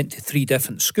they went to 3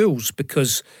 different schools,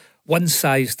 because one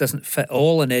size doesn't fit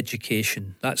all in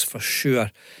education, that's for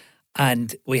sure.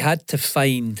 And we had to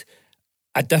find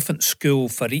a different school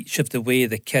for each of the way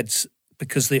the kids,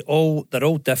 because they're all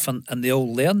different and they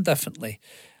all learn differently.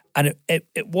 And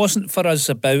it wasn't for us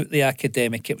about the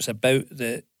academic, it was about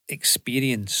the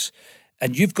experience.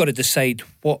 And you've got to decide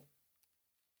what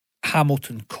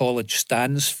Hamilton College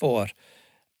stands for,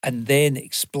 and then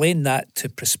explain that to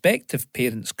prospective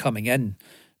parents coming in,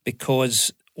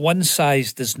 because one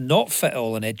size does not fit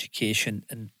all in education,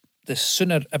 and the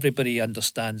sooner everybody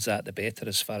understands that, the better,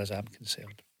 as far as I'm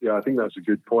concerned. Yeah, I think that's a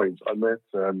good point. I met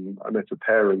a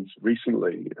parent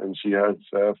recently, and she has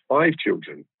 5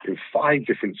 children in 5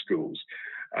 different schools,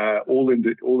 all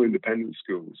independent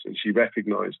schools, and she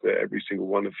recognised that every single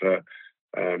one of her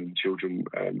children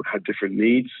had different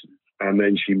needs, and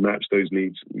then she matched those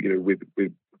needs,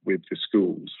 with the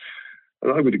schools.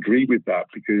 And I would agree with that,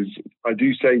 because I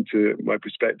do say to my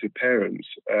prospective parents,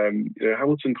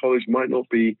 Hamilton College might not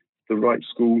be the right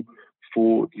school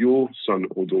for your son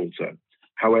or daughter.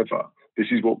 However, this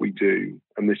is what we do,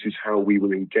 and this is how we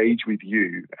will engage with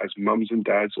you as mums and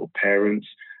dads or parents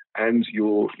and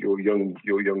your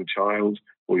young child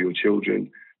or your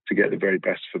children to get the very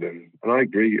best for them. And I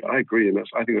agree, and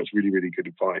I think that's really, really good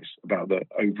advice about the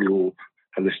overall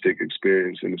holistic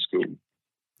experience in the school.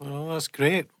 Well, that's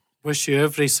great. Wish you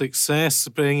every success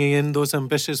bringing in those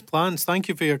ambitious plans. Thank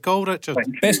you for your call, Richard.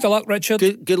 Best of luck, Richard.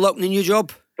 Good luck in the new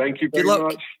job. Thank you very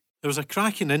much. There was a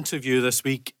cracking interview this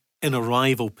week in a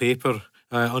rival paper,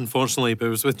 unfortunately, but it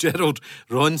was with Gerald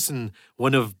Ronson,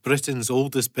 one of Britain's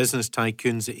oldest business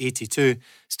tycoons at 82,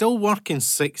 still working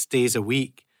 6 days a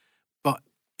week. But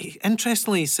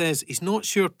interestingly, he says he's not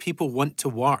sure people want to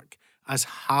work as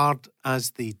hard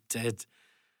as they did.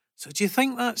 So do you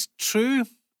think that's true,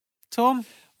 Tom?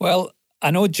 Well,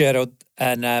 I know Gerald,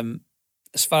 and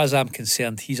as far as I'm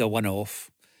concerned, he's a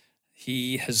one-off.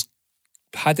 He has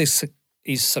had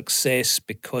his success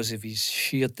because of his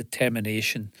sheer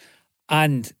determination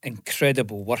and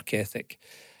incredible work ethic.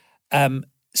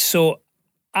 So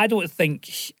I don't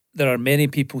think there are many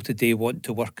people today want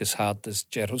to work as hard as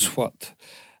Gerald's worked.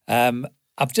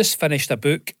 I've just finished a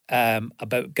book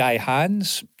about Guy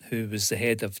Hans, who was the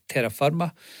head of Terra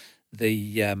Firma,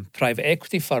 the private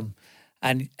equity firm.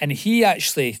 And he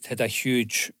actually had a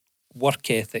huge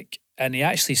work ethic. And he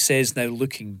actually says now,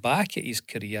 looking back at his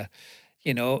career,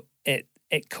 you know,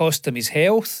 it cost him his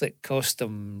health, it cost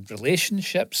him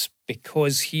relationships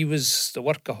because he was the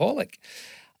workaholic.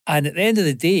 And at the end of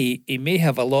the day, he may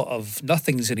have a lot of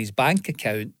nothings in his bank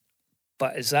account,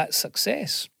 but is that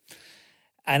success?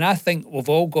 And I think we've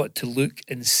all got to look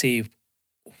and say,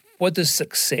 what does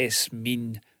success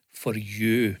mean for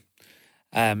you?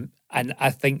 And I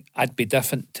think I'd be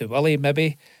different to Willie,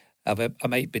 maybe. I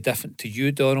might be different to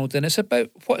you, Donald. And it's about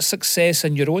what success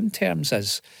in your own terms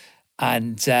is.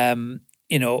 And,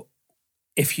 you know,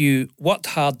 if you worked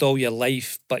hard all your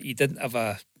life, but you didn't have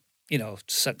a, you know,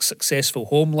 successful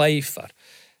home life, or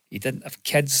you didn't have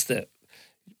kids that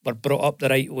were brought up the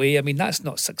right way, I mean, that's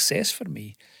not success for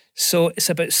me. So it's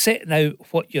about setting out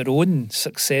what your own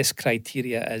success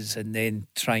criteria is and then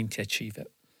trying to achieve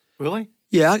it. Really?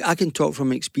 Yeah, I can talk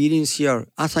from experience here.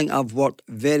 I think I've worked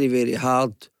very, very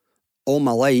hard all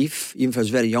my life, even if I was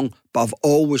very young, but I've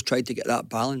always tried to get that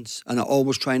balance, and I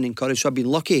always try and encourage. So I've been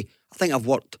lucky. I think I've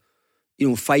worked,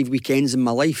 5 weekends in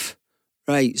my life,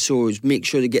 right? So it's make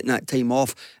sure they're getting that time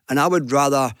off. And I would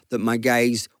rather that my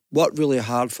guys work really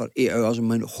hard for 8 hours and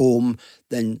went home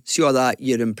than see all that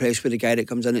you're impressed with the guy that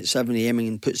comes in at 7 a.m.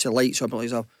 and puts the lights up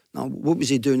and like, no, what was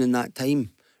he doing in that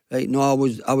time? Right? No,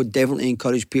 I would definitely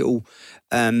encourage people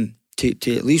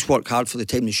to at least work hard for the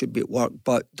time they should be at work,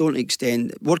 but don't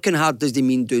extend. Working hard doesn't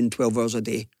mean doing 12 hours a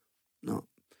day. No.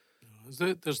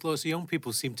 There's lots of young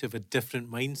people seem to have a different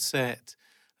mindset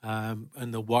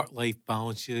and the work-life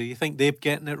balance. You think they're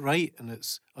getting it right, and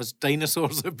it's us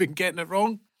dinosaurs that have been getting it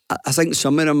wrong? I think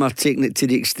some of them are taking it to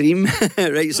the extreme,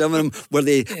 right? Some of them where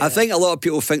they... Yeah. I think a lot of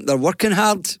people think they're working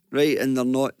hard, right, and they're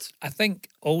not. I think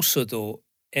also, though,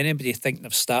 anybody thinking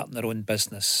of starting their own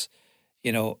business,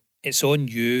 it's on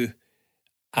you,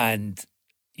 and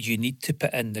you need to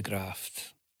put in the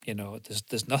graft.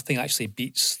 There's nothing actually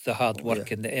beats the hard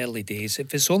work in the early days.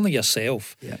 If it's only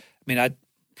yourself. Yeah. I mean,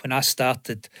 when I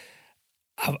started,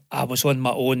 I was on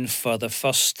my own for the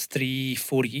first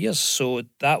 3-4 years. So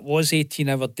that was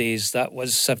 18-hour days. That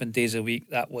was 7 days a week.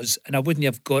 And I wouldn't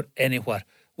have got anywhere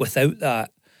without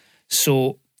that.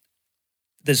 So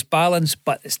there's balance,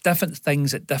 but it's different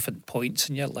things at different points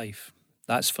in your life.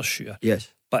 That's for sure.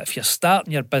 Yes. But if you're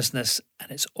starting your business and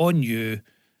it's on you,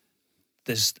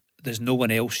 there's no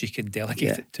one else you can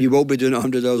delegate it to. You will be doing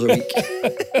 100 hours a week.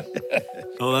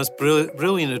 Oh, that's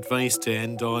brilliant advice to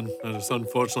end on.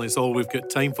 Unfortunately, it's all we've got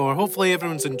time for. Hopefully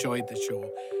everyone's enjoyed the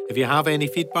show. If you have any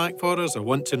feedback for us or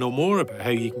want to know more about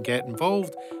how you can get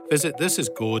involved, visit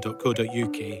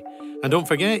thisisgo.co.uk. And don't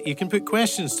forget, you can put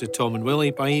questions to Tom and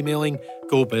Willie by emailing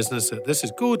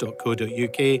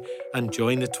gobusiness@thisisgo.co.uk and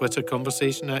join the Twitter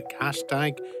conversation at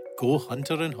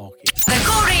 #GoHunterAndHaughey. The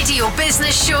Go Radio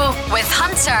Business Show with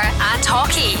Hunter and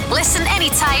Haughey. Listen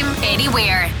anytime,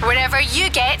 anywhere, wherever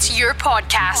you get your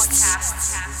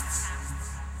podcasts.